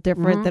was a little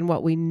different than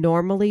what we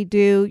normally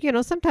do.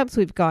 Sometimes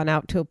we've gone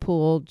out to a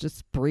pool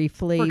just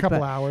briefly. For a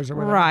couple hours or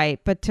whatever. Right.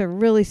 But to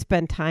really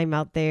spend time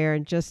out there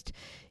and just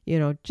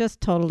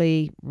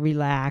totally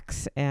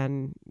relax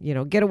and,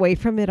 get away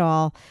from it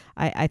all,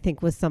 I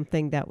think was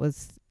something that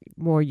was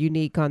more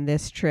unique on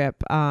this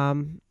trip.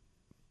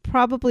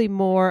 Probably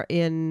more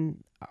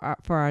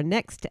for our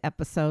next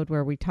episode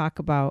where we talk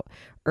about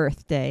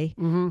Earth Day.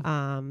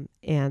 And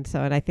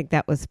I think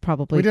that was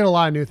probably... We did a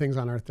lot of new things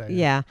on Earth Day.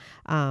 Yeah.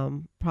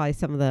 Probably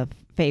some of the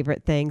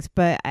favorite things.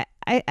 But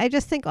I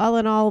just think all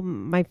in all,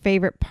 my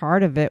favorite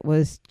part of it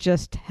was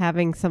just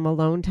having some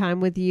alone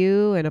time with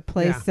you in a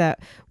place that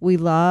we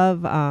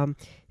love,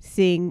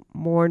 seeing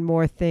more and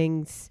more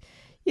things,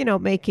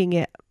 making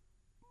it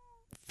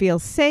feel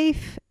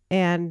safe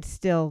and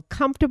still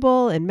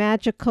comfortable and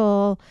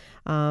magical,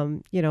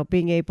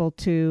 being able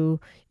to,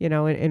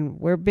 and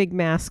we're big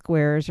mask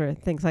wearers or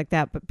things like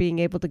that, but being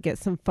able to get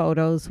some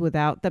photos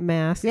without the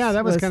masks. Yeah,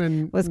 that was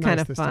kind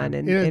of fun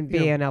and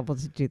being able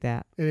to do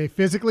that. In a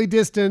physically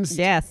distanced,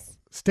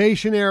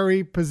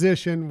 stationary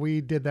position, we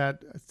did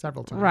that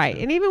several times. Right.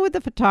 And even with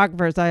the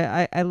photographers,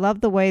 I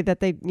love the way that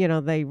they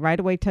right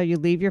away tell you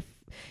leave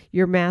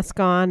your mask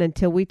on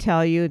until we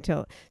tell you,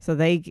 so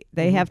they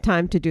have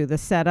time to do the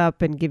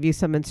setup and give you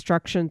some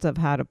instructions of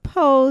how to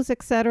pose,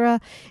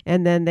 etc.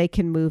 And then they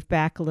can move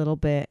back a little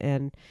bit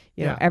and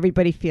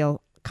everybody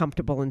feel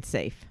comfortable and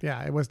safe.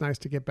 Yeah, it was nice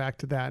to get back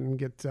to that and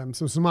get some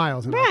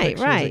smiles in our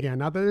pictures again.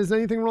 Not that there's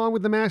anything wrong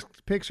with the mask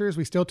pictures.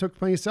 We still took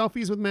plenty of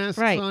selfies with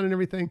masks on and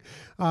everything.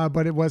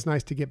 But it was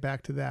nice to get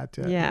back to that.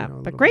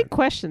 But great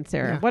question,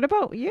 Sarah. What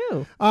about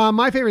you?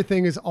 My favorite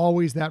thing is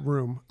always that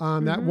room.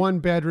 That one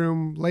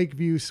bedroom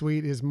Lakeview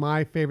suite is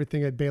my favorite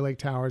thing at Bay Lake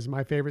Towers.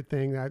 My favorite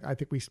thing. I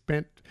think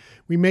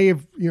we may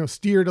have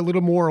steered a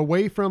little more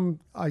away from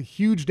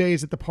huge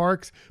days at the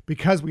parks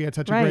because we had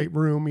such a great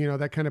room.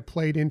 That kind of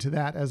played into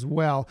that as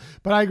well.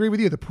 But I agree with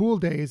you. The pool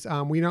days,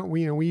 we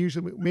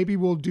usually, maybe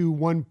we'll do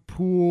one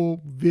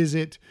pool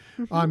visit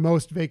on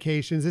most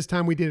vacations. This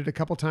time we did it a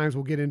couple times.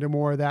 We'll get into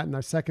more of that in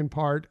our second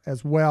part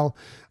as well.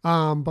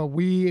 But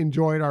we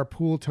enjoyed our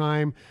pool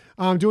time.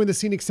 Doing the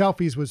scenic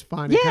selfies was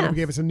fun. It kind of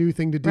gave us a new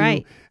thing to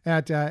do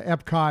at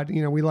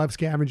Epcot. We love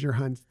scavenger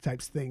hunt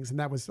types of things, and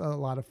that was a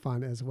lot of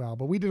fun as well.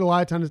 But we did a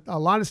lot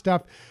of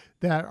stuff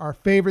that are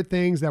favorite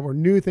things, that were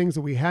new things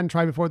that we hadn't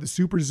tried before. The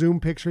super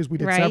zoom pictures, we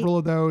did several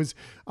of those.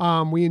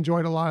 We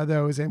enjoyed a lot of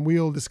those, and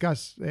we'll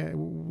discuss.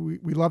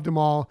 We loved them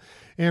all,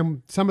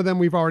 and some of them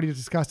we've already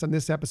discussed on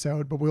this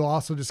episode, but we'll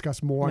also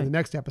discuss more in the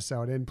next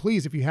episode. And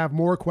please, if you have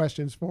more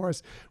questions for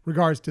us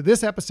regards to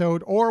this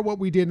episode or what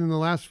we did in the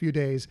last few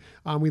days,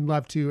 we'd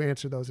love to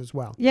answer those as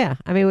well. Yeah,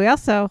 I mean, we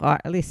also, or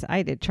at least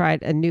I did,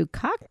 tried a new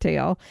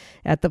cocktail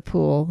at the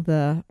pool,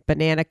 the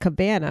Banana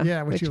Cabana.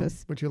 Yeah, which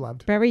you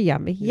loved. Very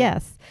yummy. Yeah.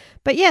 Yes.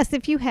 But yes,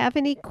 if you have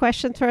any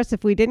questions for us,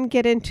 if we didn't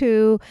get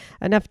into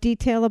enough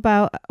detail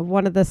about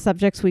one of the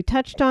subjects we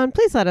touched on,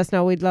 please let us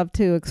know. We'd love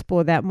to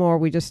explore that more.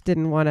 We just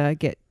didn't want to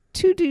get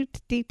too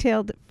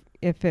detailed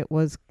if it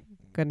was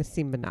going to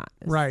seem monotonous.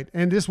 Right.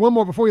 And just one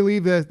more before we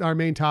leave our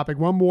main topic,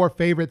 one more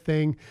favorite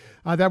thing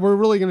that we're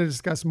really going to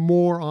discuss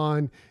more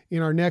on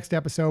in our next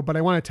episode, but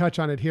I want to touch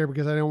on it here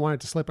because I don't want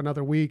it to slip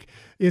another week,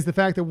 is the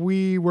fact that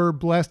we were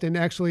blessed, and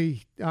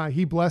actually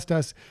he blessed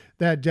us,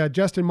 that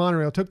Justin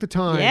Monorail took the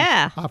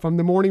time from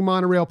the Morning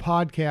Monorail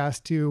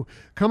podcast to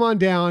come on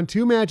down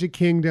to Magic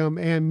Kingdom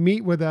and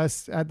meet with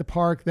us at the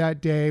park that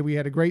day. We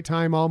had a great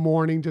time all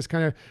morning, just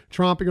kind of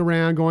tromping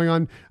around, going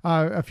on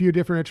a few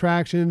different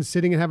attractions,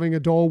 sitting and having a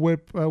Dole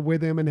Whip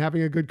with him and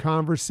having a good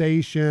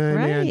conversation.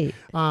 Right.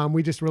 And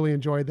we just really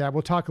enjoyed that.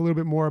 We'll talk a little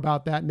bit more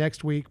about that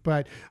next week,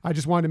 but I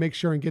just wanted to make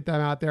sure and get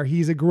that out there.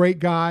 He's a great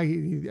guy.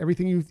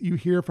 Everything you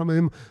hear from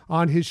him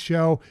on his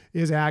show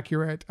is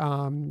accurate.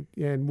 And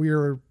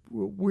we're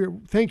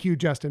thank you,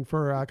 Justin,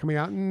 for coming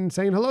out and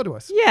saying hello to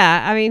us.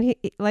 Yeah, I mean,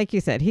 like you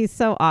said, he's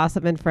so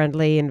awesome and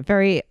friendly and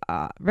very,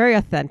 very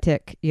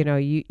authentic. You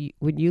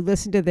when you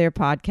listen to their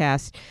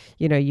podcast,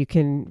 you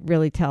can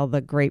really tell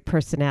the great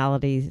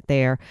personality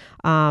there.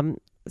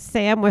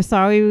 Sam, we're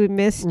sorry we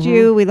missed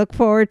you. We look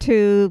forward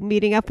to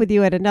meeting up with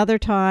you at another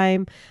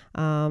time.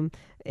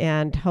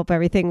 And hope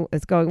everything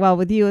is going well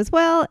with you as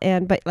well.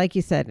 But like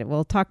you said,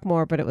 we'll talk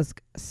more, but it was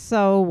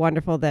so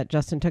wonderful that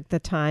Justin took the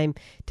time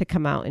to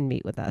come out and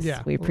meet with us.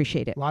 Yeah, we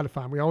appreciate it. A lot of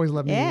fun. We always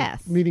love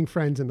meeting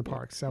friends in the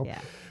park. So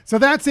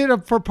that's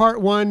it for part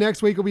one.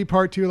 Next week will be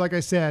part two. Like I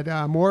said,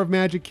 more of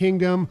Magic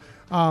Kingdom,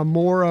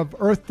 more of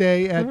Earth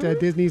Day at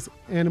Disney's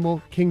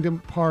Animal Kingdom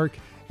Park,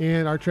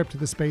 and our trip to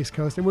the Space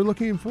Coast. And we're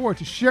looking forward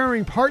to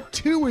sharing part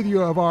two with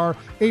you of our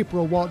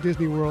April Walt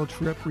Disney World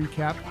trip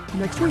recap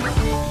next week.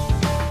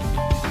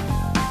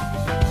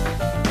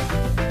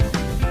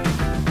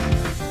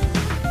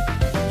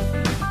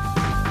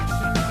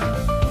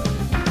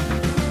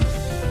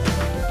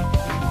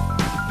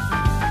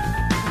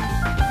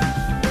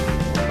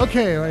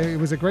 Okay, it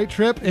was a great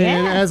trip.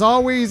 And as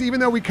always, even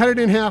though we cut it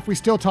in half, we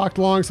still talked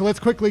long. So let's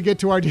quickly get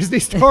to our Disney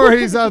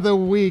stories of the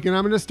week. And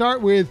I'm going to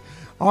start with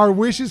Our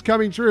wish is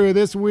coming true.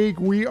 This week,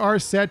 we are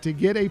set to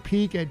get a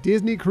peek at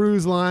Disney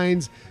Cruise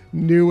Line's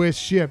newest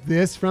ship.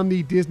 This from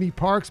the Disney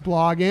Parks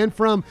blog and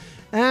from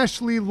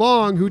Ashley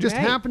Long, who just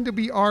happened to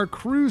be our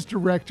cruise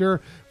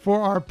director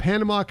for our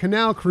Panama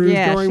Canal cruise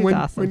during when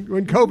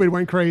COVID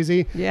went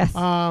crazy. Yes.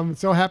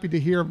 So happy to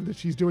hear that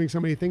she's doing so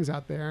many things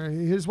out there.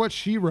 Here's what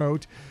she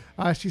wrote.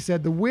 She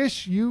said, "The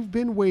wish you've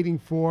been waiting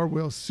for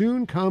will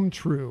soon come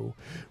true.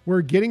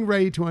 We're getting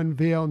ready to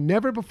unveil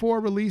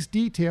never-before-released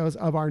details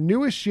of our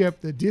newest ship,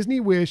 the Disney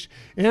Wish,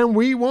 and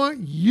we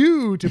want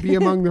you to be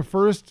among the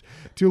first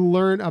to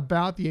learn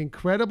about the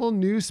incredible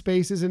new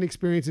spaces and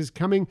experiences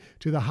coming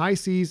to the high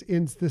seas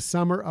in the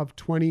summer of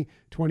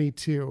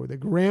 2022. The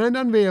grand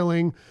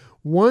unveiling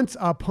Once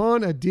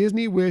Upon a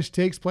Disney Wish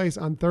takes place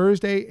on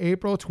Thursday,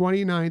 April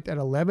 29th at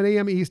 11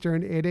 a.m.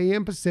 Eastern, 8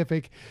 a.m.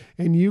 Pacific,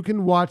 and you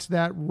can watch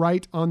that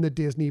right on the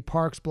Disney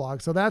Parks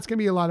blog. So that's going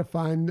to be a lot of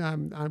fun.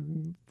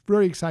 I'm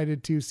very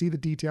excited to see the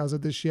details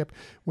of this ship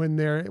when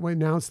we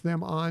announce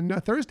them on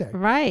Thursday.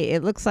 Right.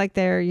 It looks like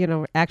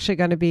they're, actually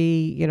going to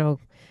be,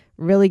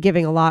 really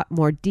giving a lot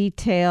more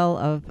detail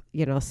of,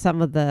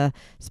 some of the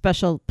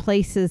special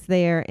places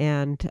there.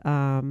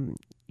 And,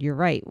 you're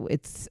right.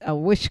 It's a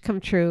wish come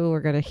true.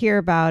 We're going to hear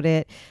about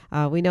it.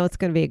 We know it's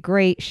going to be a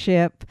great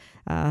ship,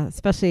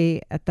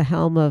 especially at the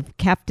helm of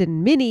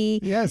Captain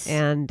Minnie. Yes.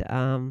 And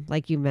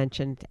like you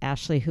mentioned,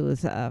 Ashley, who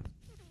is a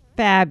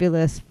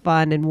fabulous,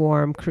 fun, and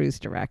warm cruise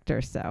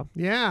director. So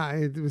yeah,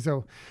 it was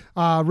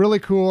really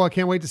cool. I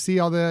can't wait to see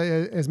all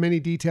as many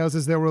details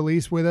as they'll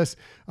release with us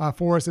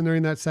for us and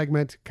during that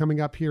segment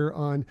coming up here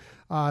on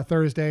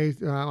Thursday.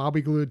 I'll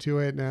be glued to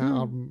it,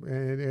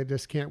 and I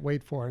just can't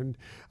wait for it.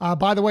 And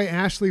by the way,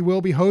 Ashley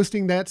will be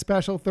hosting that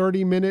special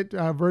 30-minute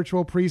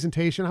virtual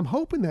presentation. I'm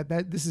hoping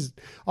that this is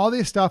all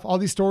this stuff, all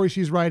these stories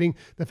she's writing.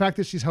 The fact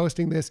that she's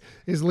hosting this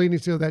is leading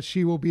to that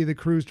she will be the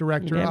cruise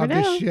director of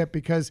this ship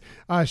because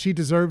she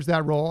deserves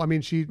that role. I mean,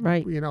 she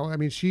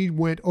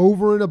went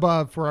over and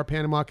above for our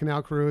Panama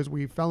Canal cruise.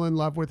 We fell in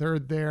love with her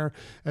there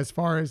as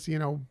far as,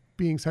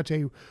 being such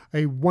a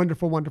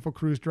wonderful, wonderful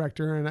cruise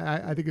director. And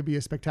I think it'd be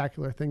a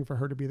spectacular thing for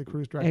her to be the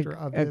cruise director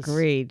of this.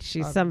 Agreed.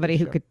 She's somebody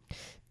who could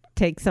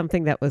take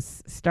something that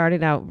was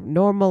started out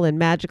normal and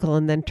magical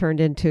and then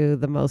turned into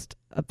the most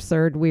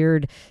absurd,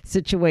 weird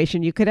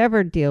situation you could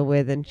ever deal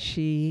with. And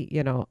she,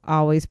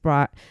 always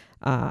brought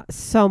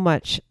so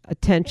much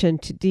attention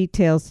to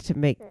details to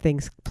make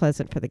things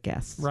pleasant for the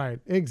guests. Right,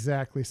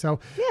 exactly. So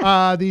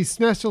the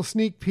special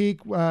sneak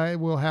peek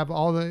will have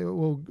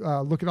we'll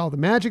look at all the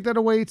magic that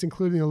awaits,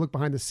 including a look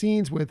behind the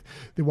scenes with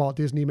the Walt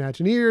Disney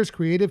Imagineers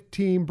creative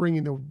team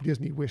bringing the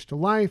Disney Wish to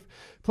life.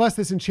 Plus,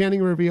 this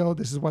enchanting reveal,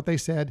 this is what they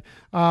said,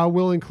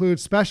 will include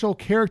special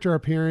character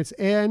appearance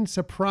and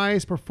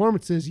surprise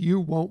performances you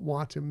won't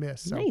want to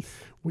miss. So nice.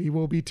 We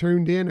will be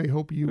tuned in. I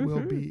hope you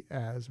will be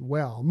as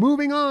well.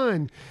 Moving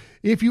on.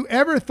 If you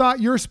ever thought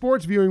your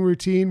sports viewing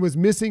routine was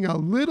missing a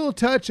little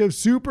touch of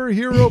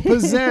superhero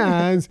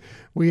pizzazz,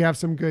 we have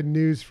some good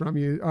news for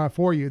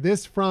you.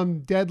 This from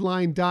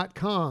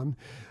Deadline.com.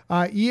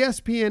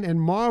 ESPN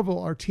and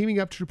Marvel are teaming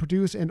up to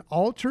produce an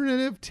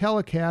alternative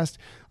telecast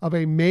of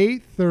a May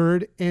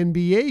 3rd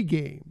NBA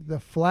game. The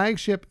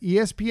flagship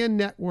ESPN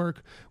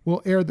network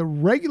will air the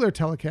regular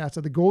telecast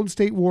of the Golden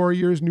State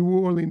Warriors New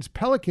Orleans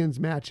Pelicans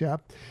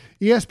matchup.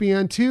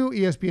 ESPN2,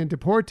 ESPN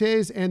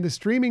Deportes, and the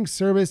streaming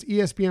service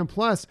ESPN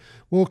Plus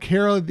will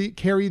carry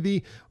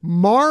the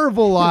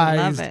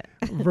Marvelized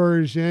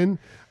version.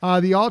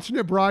 The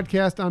alternate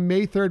broadcast on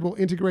May 3rd will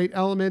integrate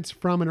elements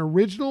from an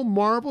original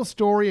Marvel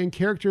story and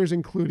characters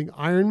including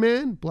Iron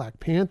Man, Black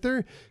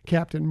Panther,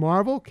 Captain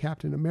Marvel,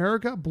 Captain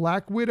America,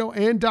 Black Widow,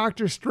 and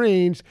Doctor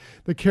Strange.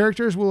 The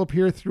characters will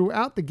appear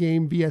throughout the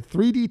game via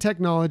 3D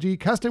technology,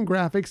 custom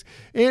graphics,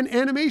 and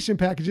animation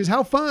packages.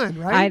 How fun,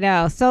 right? I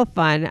know, so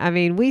fun. I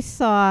mean, we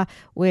saw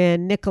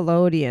when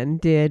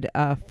Nickelodeon did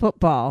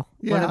football.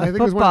 Yeah, I think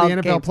it was one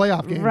of the NFL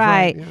playoff games.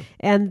 Right. Yeah.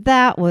 And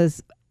that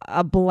was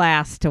a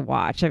blast to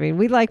watch. I mean,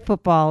 we like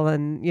football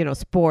and,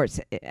 sports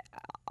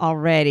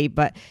already,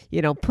 but,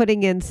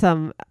 putting in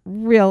some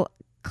real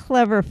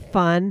clever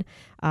fun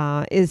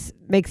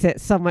makes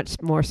it so much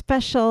more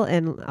special.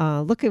 And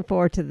looking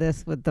forward to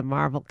this with the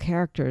Marvel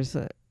characters,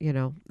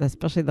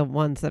 especially the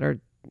ones that are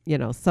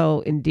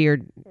so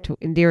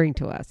endearing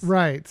to us.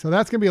 Right. So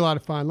that's going to be a lot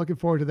of fun. Looking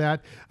forward to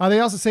that. They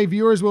also say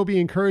viewers will be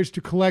encouraged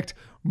to collect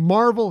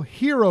Marvel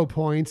hero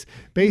points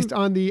based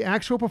on the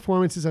actual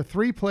performances of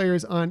 3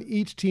 players on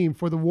each team.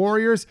 For the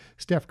Warriors,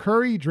 Steph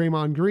Curry,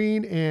 Draymond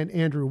Green, and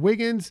Andrew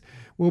Wiggins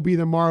will be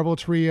the Marvel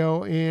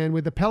trio. And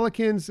with the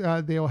Pelicans,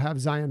 they'll have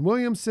Zion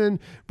Williamson,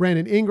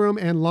 Brandon Ingram,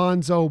 and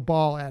Lonzo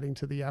Ball adding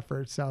to the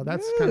effort. So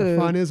that's kind of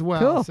fun as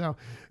well. Cool. So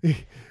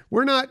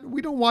we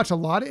don't watch a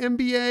lot of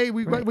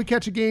NBA. We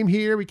catch a game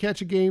here, we catch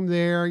a game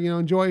there,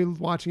 enjoy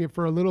watching it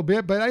for a little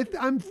bit, but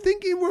I'm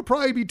thinking we'll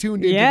probably be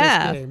tuned into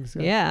this game. So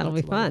it'll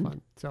be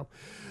fun. So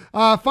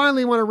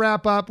finally, want to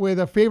wrap up with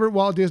a favorite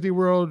Walt Disney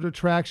World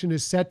attraction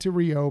is set to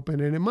reopen,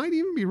 and it might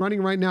even be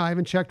running right now. I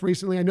haven't checked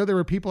recently. I know there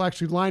were people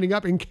actually lining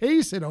up in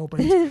case it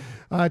opens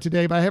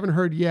today, but I haven't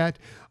heard yet.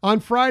 On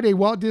Friday,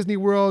 Walt Disney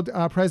World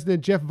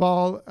President Jeff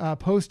Vall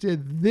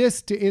posted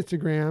this to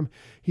Instagram.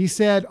 He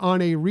said,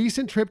 on a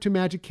recent trip to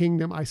Magic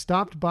Kingdom, I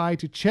stopped by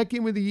to check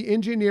in with the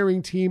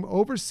engineering team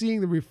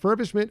overseeing the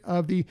refurbishment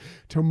of the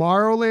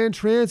Tomorrowland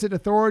Transit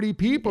Authority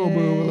People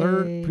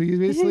Mover,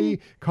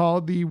 previously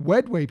called the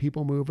Wedway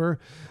People Mover.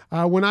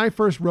 When I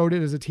first rode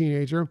it as a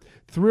teenager,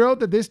 thrilled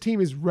that this team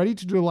is ready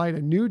to delight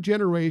a new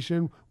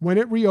generation when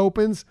it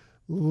reopens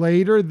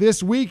later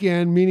this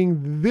weekend,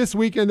 meaning this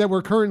weekend that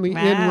we're currently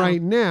in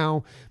right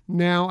now.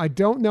 Now, I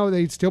don't know.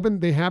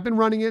 They have been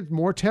running it,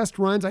 more test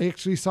runs. I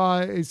actually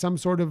saw some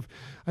sort of,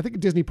 I think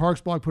Disney Parks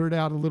blog put it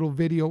out, a little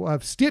video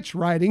of Stitch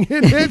riding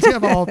in it,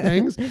 of all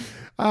things.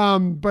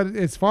 But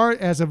as far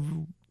as of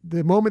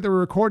the moment that we're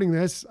recording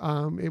this,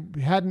 it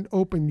hadn't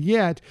opened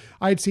yet.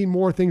 I'd seen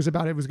more things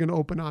about it was going to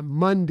open on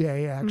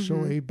Monday,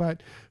 actually,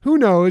 but who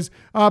knows?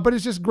 But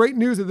it's just great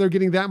news that they're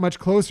getting that much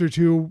closer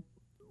to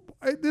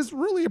this is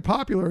really a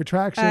popular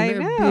attraction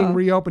being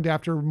reopened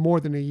after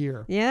more than a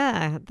year.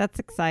 Yeah, that's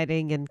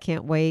exciting and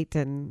can't wait.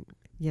 And,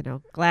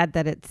 glad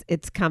that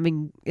it's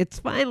coming. It's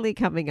finally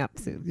coming up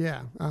soon.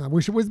 Yeah.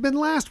 Wish it was been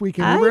last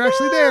weekend. We were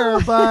actually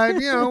there, but,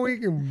 we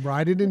can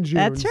ride it in June.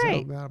 That's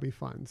right. So that'll be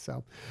fun.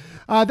 So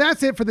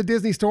that's it for the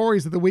Disney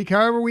stories of the week.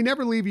 However, we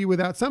never leave you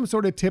without some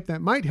sort of tip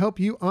that might help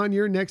you on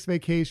your next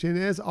vacation.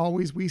 As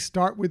always, we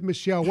start with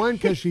Michelle. One,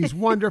 because she's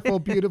wonderful,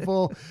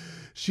 beautiful.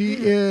 She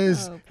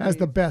has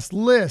the best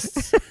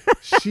lists.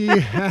 She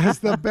has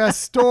the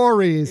best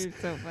stories. You're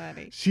so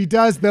funny. She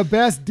does the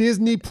best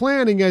Disney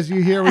planning, as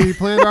you hear when we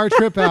planned our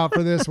trip out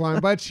for this one.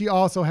 But she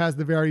also has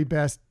the very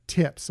best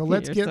tips. So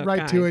let's get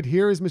right to it.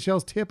 Here is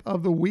Michelle's tip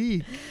of the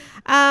week.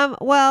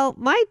 Well,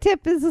 my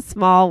tip is a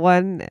small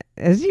one,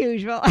 as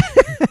usual.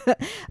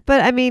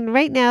 But I mean,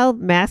 right now,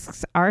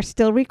 masks are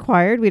still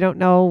required. We don't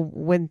know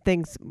when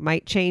things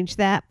might change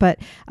that. But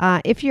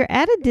if you're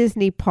at a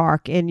Disney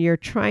park and you're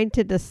trying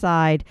to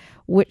decide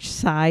which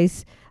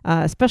size,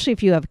 especially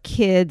if you have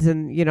kids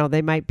and,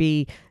 they might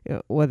be,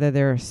 whether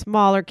they're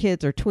smaller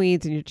kids or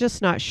tweens, and you're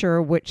just not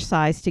sure which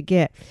size to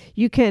get,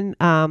 you can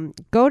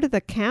go to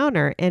the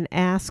counter and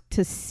ask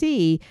to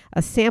see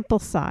a sample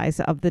size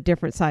of the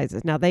different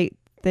sizes. Now, they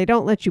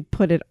don't let you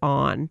put it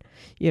on,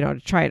 to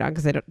try it on,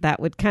 because that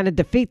would kind of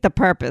defeat the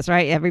purpose,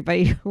 right?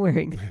 Everybody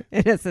wearing,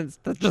 in essence,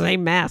 the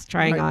same mask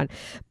trying on.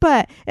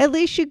 But at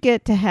least you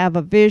get to have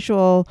a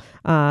visual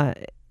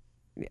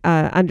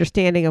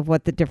understanding of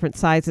what the different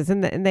sizes,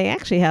 and they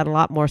actually had a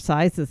lot more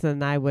sizes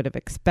than I would have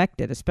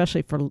expected,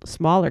 especially for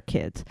smaller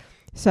kids.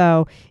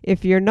 So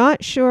if you're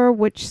not sure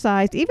which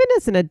size, even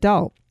as an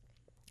adult,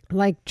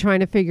 like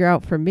trying to figure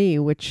out for me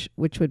which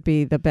would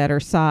be the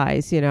better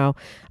size, it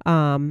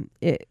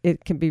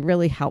can be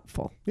really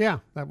helpful. Yeah,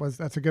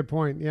 that's a good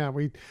point. Yeah,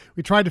 we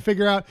tried to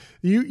figure out.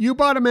 You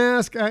bought a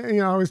mask.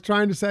 I was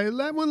trying to say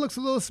that one looks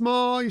a little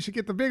small. You should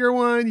get the bigger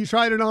one. You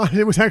tried it on. And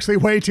it was actually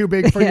way too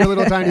big for your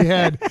little tiny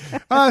head.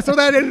 So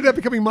that ended up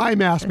becoming my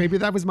mask. Maybe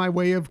that was my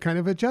way of kind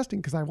of adjusting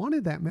because I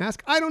wanted that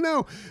mask. I don't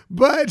know,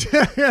 but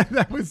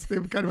that was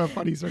kind of a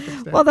funny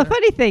circumstance. Well, the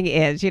funny thing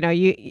is,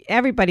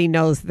 everybody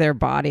knows their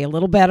body a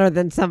little better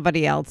than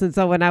somebody else, and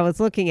so when I was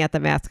looking at the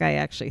mask, I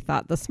actually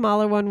thought the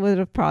smaller one would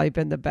have probably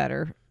been the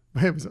better.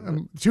 It was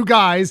two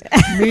guys,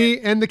 me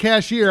and the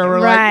cashier,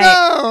 were right.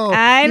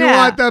 Like, no, you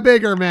want the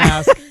bigger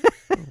mask.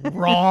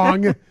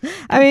 Wrong.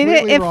 I mean,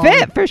 it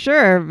fit for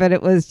sure, but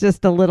it was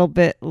just a little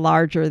bit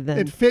larger than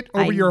it fit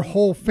over your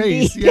whole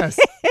face. Yes.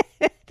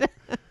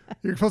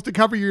 You're supposed to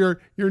cover your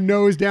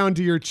nose down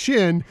to your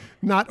chin,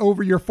 not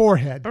over your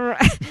forehead.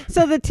 Right.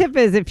 So the tip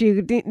is, if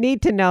you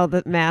need to know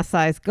the mask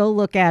size, go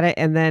look at it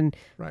and then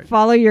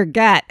follow your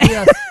gut.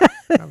 Yes,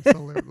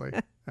 absolutely.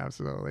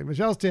 Absolutely.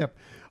 Michelle's tip,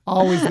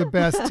 always the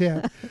best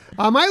tip.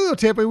 My little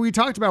tip, we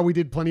talked about, we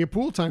did plenty of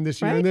pool time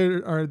this year,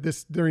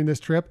 and during this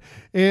trip.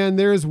 And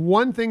there's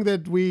one thing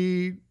that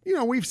we've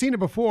seen it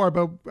before,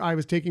 but I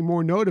was taking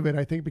more note of it,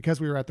 I think,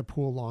 because we were at the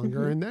pool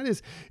longer. And that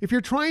is, if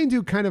you're trying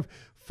to kind of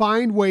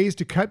find ways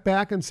to cut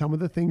back on some of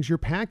the things you're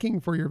packing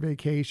for your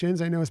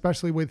vacations. I know,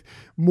 especially with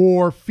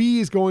more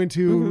fees going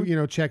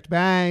to, checked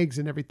bags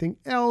and everything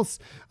else.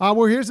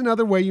 Well, here's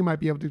another way you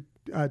might be able to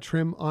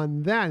trim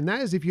on that. And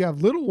that is if you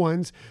have little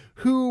ones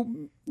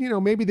who,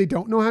 maybe they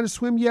don't know how to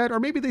swim yet,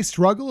 or maybe they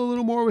struggle a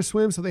little more with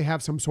swim. So they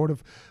have some sort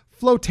of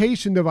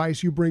flotation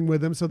device you bring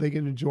with them so they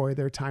can enjoy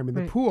their time in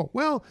the pool.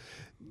 Well,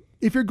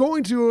 if you're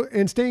going to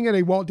and staying at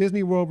a Walt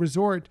Disney World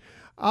resort,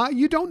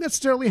 you don't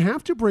necessarily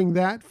have to bring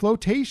that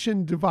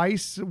flotation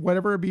device,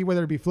 whatever it be,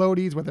 whether it be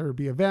floaties, whether it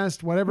be a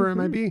vest, whatever it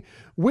might be,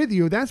 with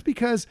you. That's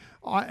because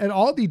at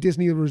all the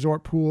Disney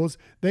resort pools,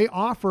 they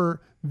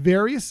offer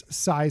various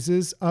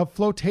sizes of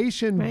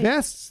flotation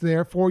vests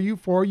there for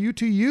you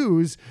to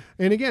use.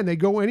 And again, they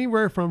go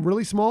anywhere from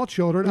really small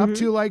children up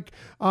to like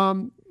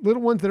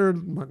little ones that are,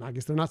 I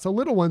guess they're not so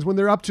little ones, when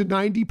they're up to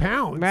 90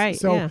 pounds. Right.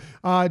 So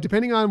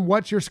depending on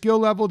what's your skill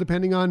level,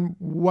 depending on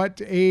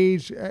what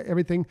age,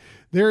 everything,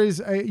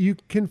 you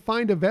can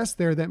find a vest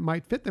there that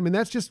might fit them. And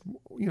that's just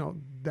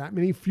that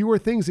many fewer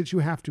things that you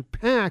have to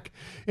pack.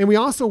 And we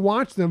also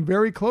watched them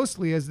very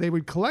closely as they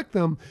would collect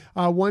them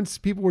once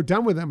people were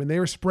done with them, and they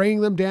were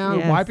spraying them down,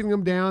 Yes. wiping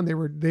them down. They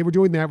were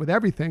doing that with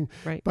everything.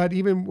 Right. But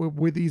even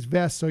with these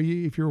vests, so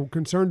if you're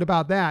concerned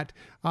about that,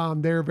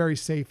 they're very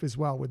safe as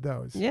well with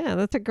those. Yeah,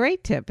 that's a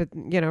great tip. It,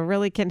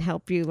 really can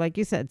help you, like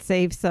you said,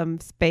 save some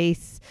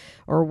space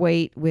or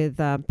weight with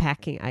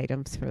packing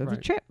items for the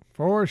Right. trip.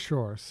 For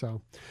sure.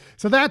 So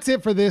that's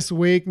it for this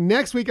week.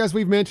 Next week, as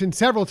we've mentioned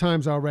several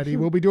times already,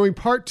 we'll be doing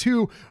part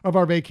 2 of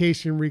our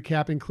vacation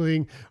recap,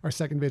 including our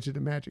second visit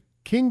to Magic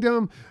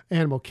Kingdom,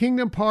 Animal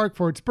Kingdom Park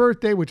for its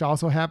birthday, which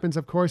also happens,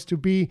 of course, to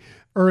be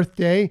Earth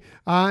Day.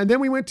 And then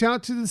we went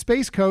out to the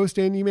Space Coast,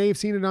 and you may have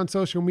seen it on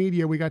social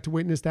media. We got to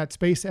witness that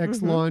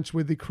SpaceX launch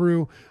with the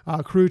Crew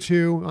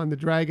 2 on the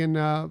Dragon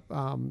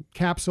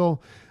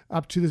capsule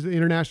up to the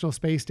International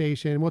Space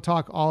Station. We'll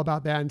talk all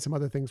about that and some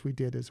other things we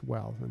did as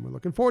well. And we're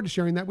looking forward to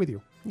sharing that with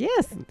you.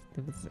 Yes,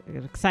 it was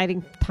an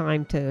exciting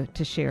time to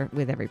share it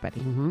with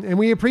everybody. And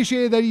we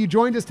appreciate that you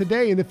joined us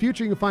today. In the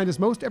future, you can find us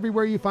most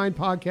everywhere you find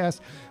podcasts.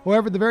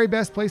 However, the very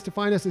best place to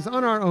find us is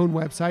on our own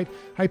website,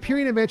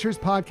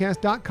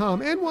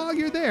 HyperionAdventuresPodcast.com. And while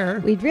you're there,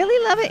 We'd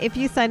really love it if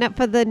you sign up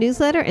for the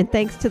newsletter, and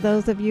thanks to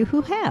those of you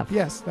who have.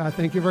 yes,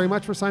 thank you very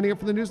much for signing up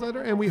for the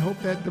newsletter. And we hope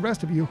that the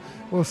rest of you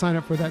will sign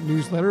up for that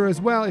newsletter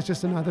as well. It's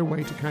just another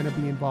way to kind of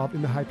be involved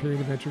in the Hyperion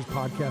Adventures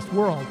podcast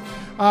world.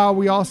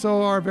 We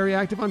also are very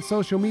active on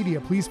social media.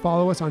 Please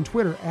follow us on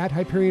Twitter at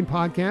Hyperion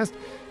Podcast,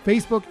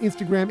 Facebook,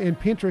 Instagram, and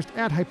Pinterest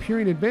at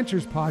Hyperion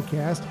Adventures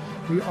Podcast.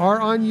 We are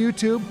on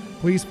YouTube.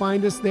 Please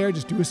find us there.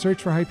 Just do a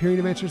search for Hyperion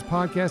Adventures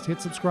Podcast, hit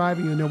subscribe,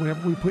 and you'll know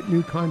whenever we put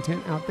new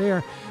content out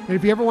there. And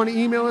if you ever want to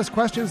email us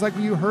questions like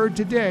you heard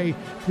today,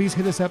 please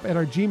hit us up at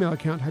our Gmail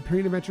account,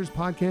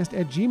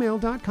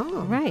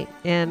 HyperionAdventuresPodcast@gmail.com. Right.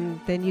 And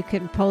then you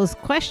can pose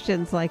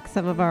questions like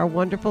some of our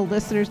wonderful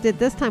listeners did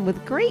this time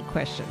with great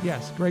questions.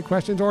 Yes, great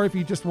questions. Or if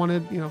you just want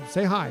to,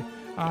 say hi,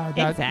 that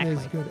Exactly.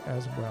 is good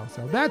as well.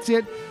 So that's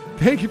it.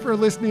 Thank you for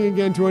listening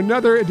again to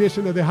another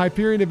edition of the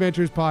Hyperion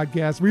Adventures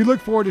podcast. We look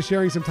forward to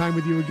sharing some time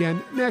with you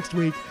again next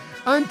week.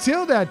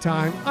 Until that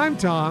time, I'm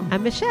Tom,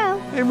 I'm Michelle.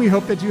 and we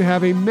hope that you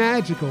have a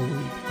magical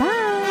week. Bye.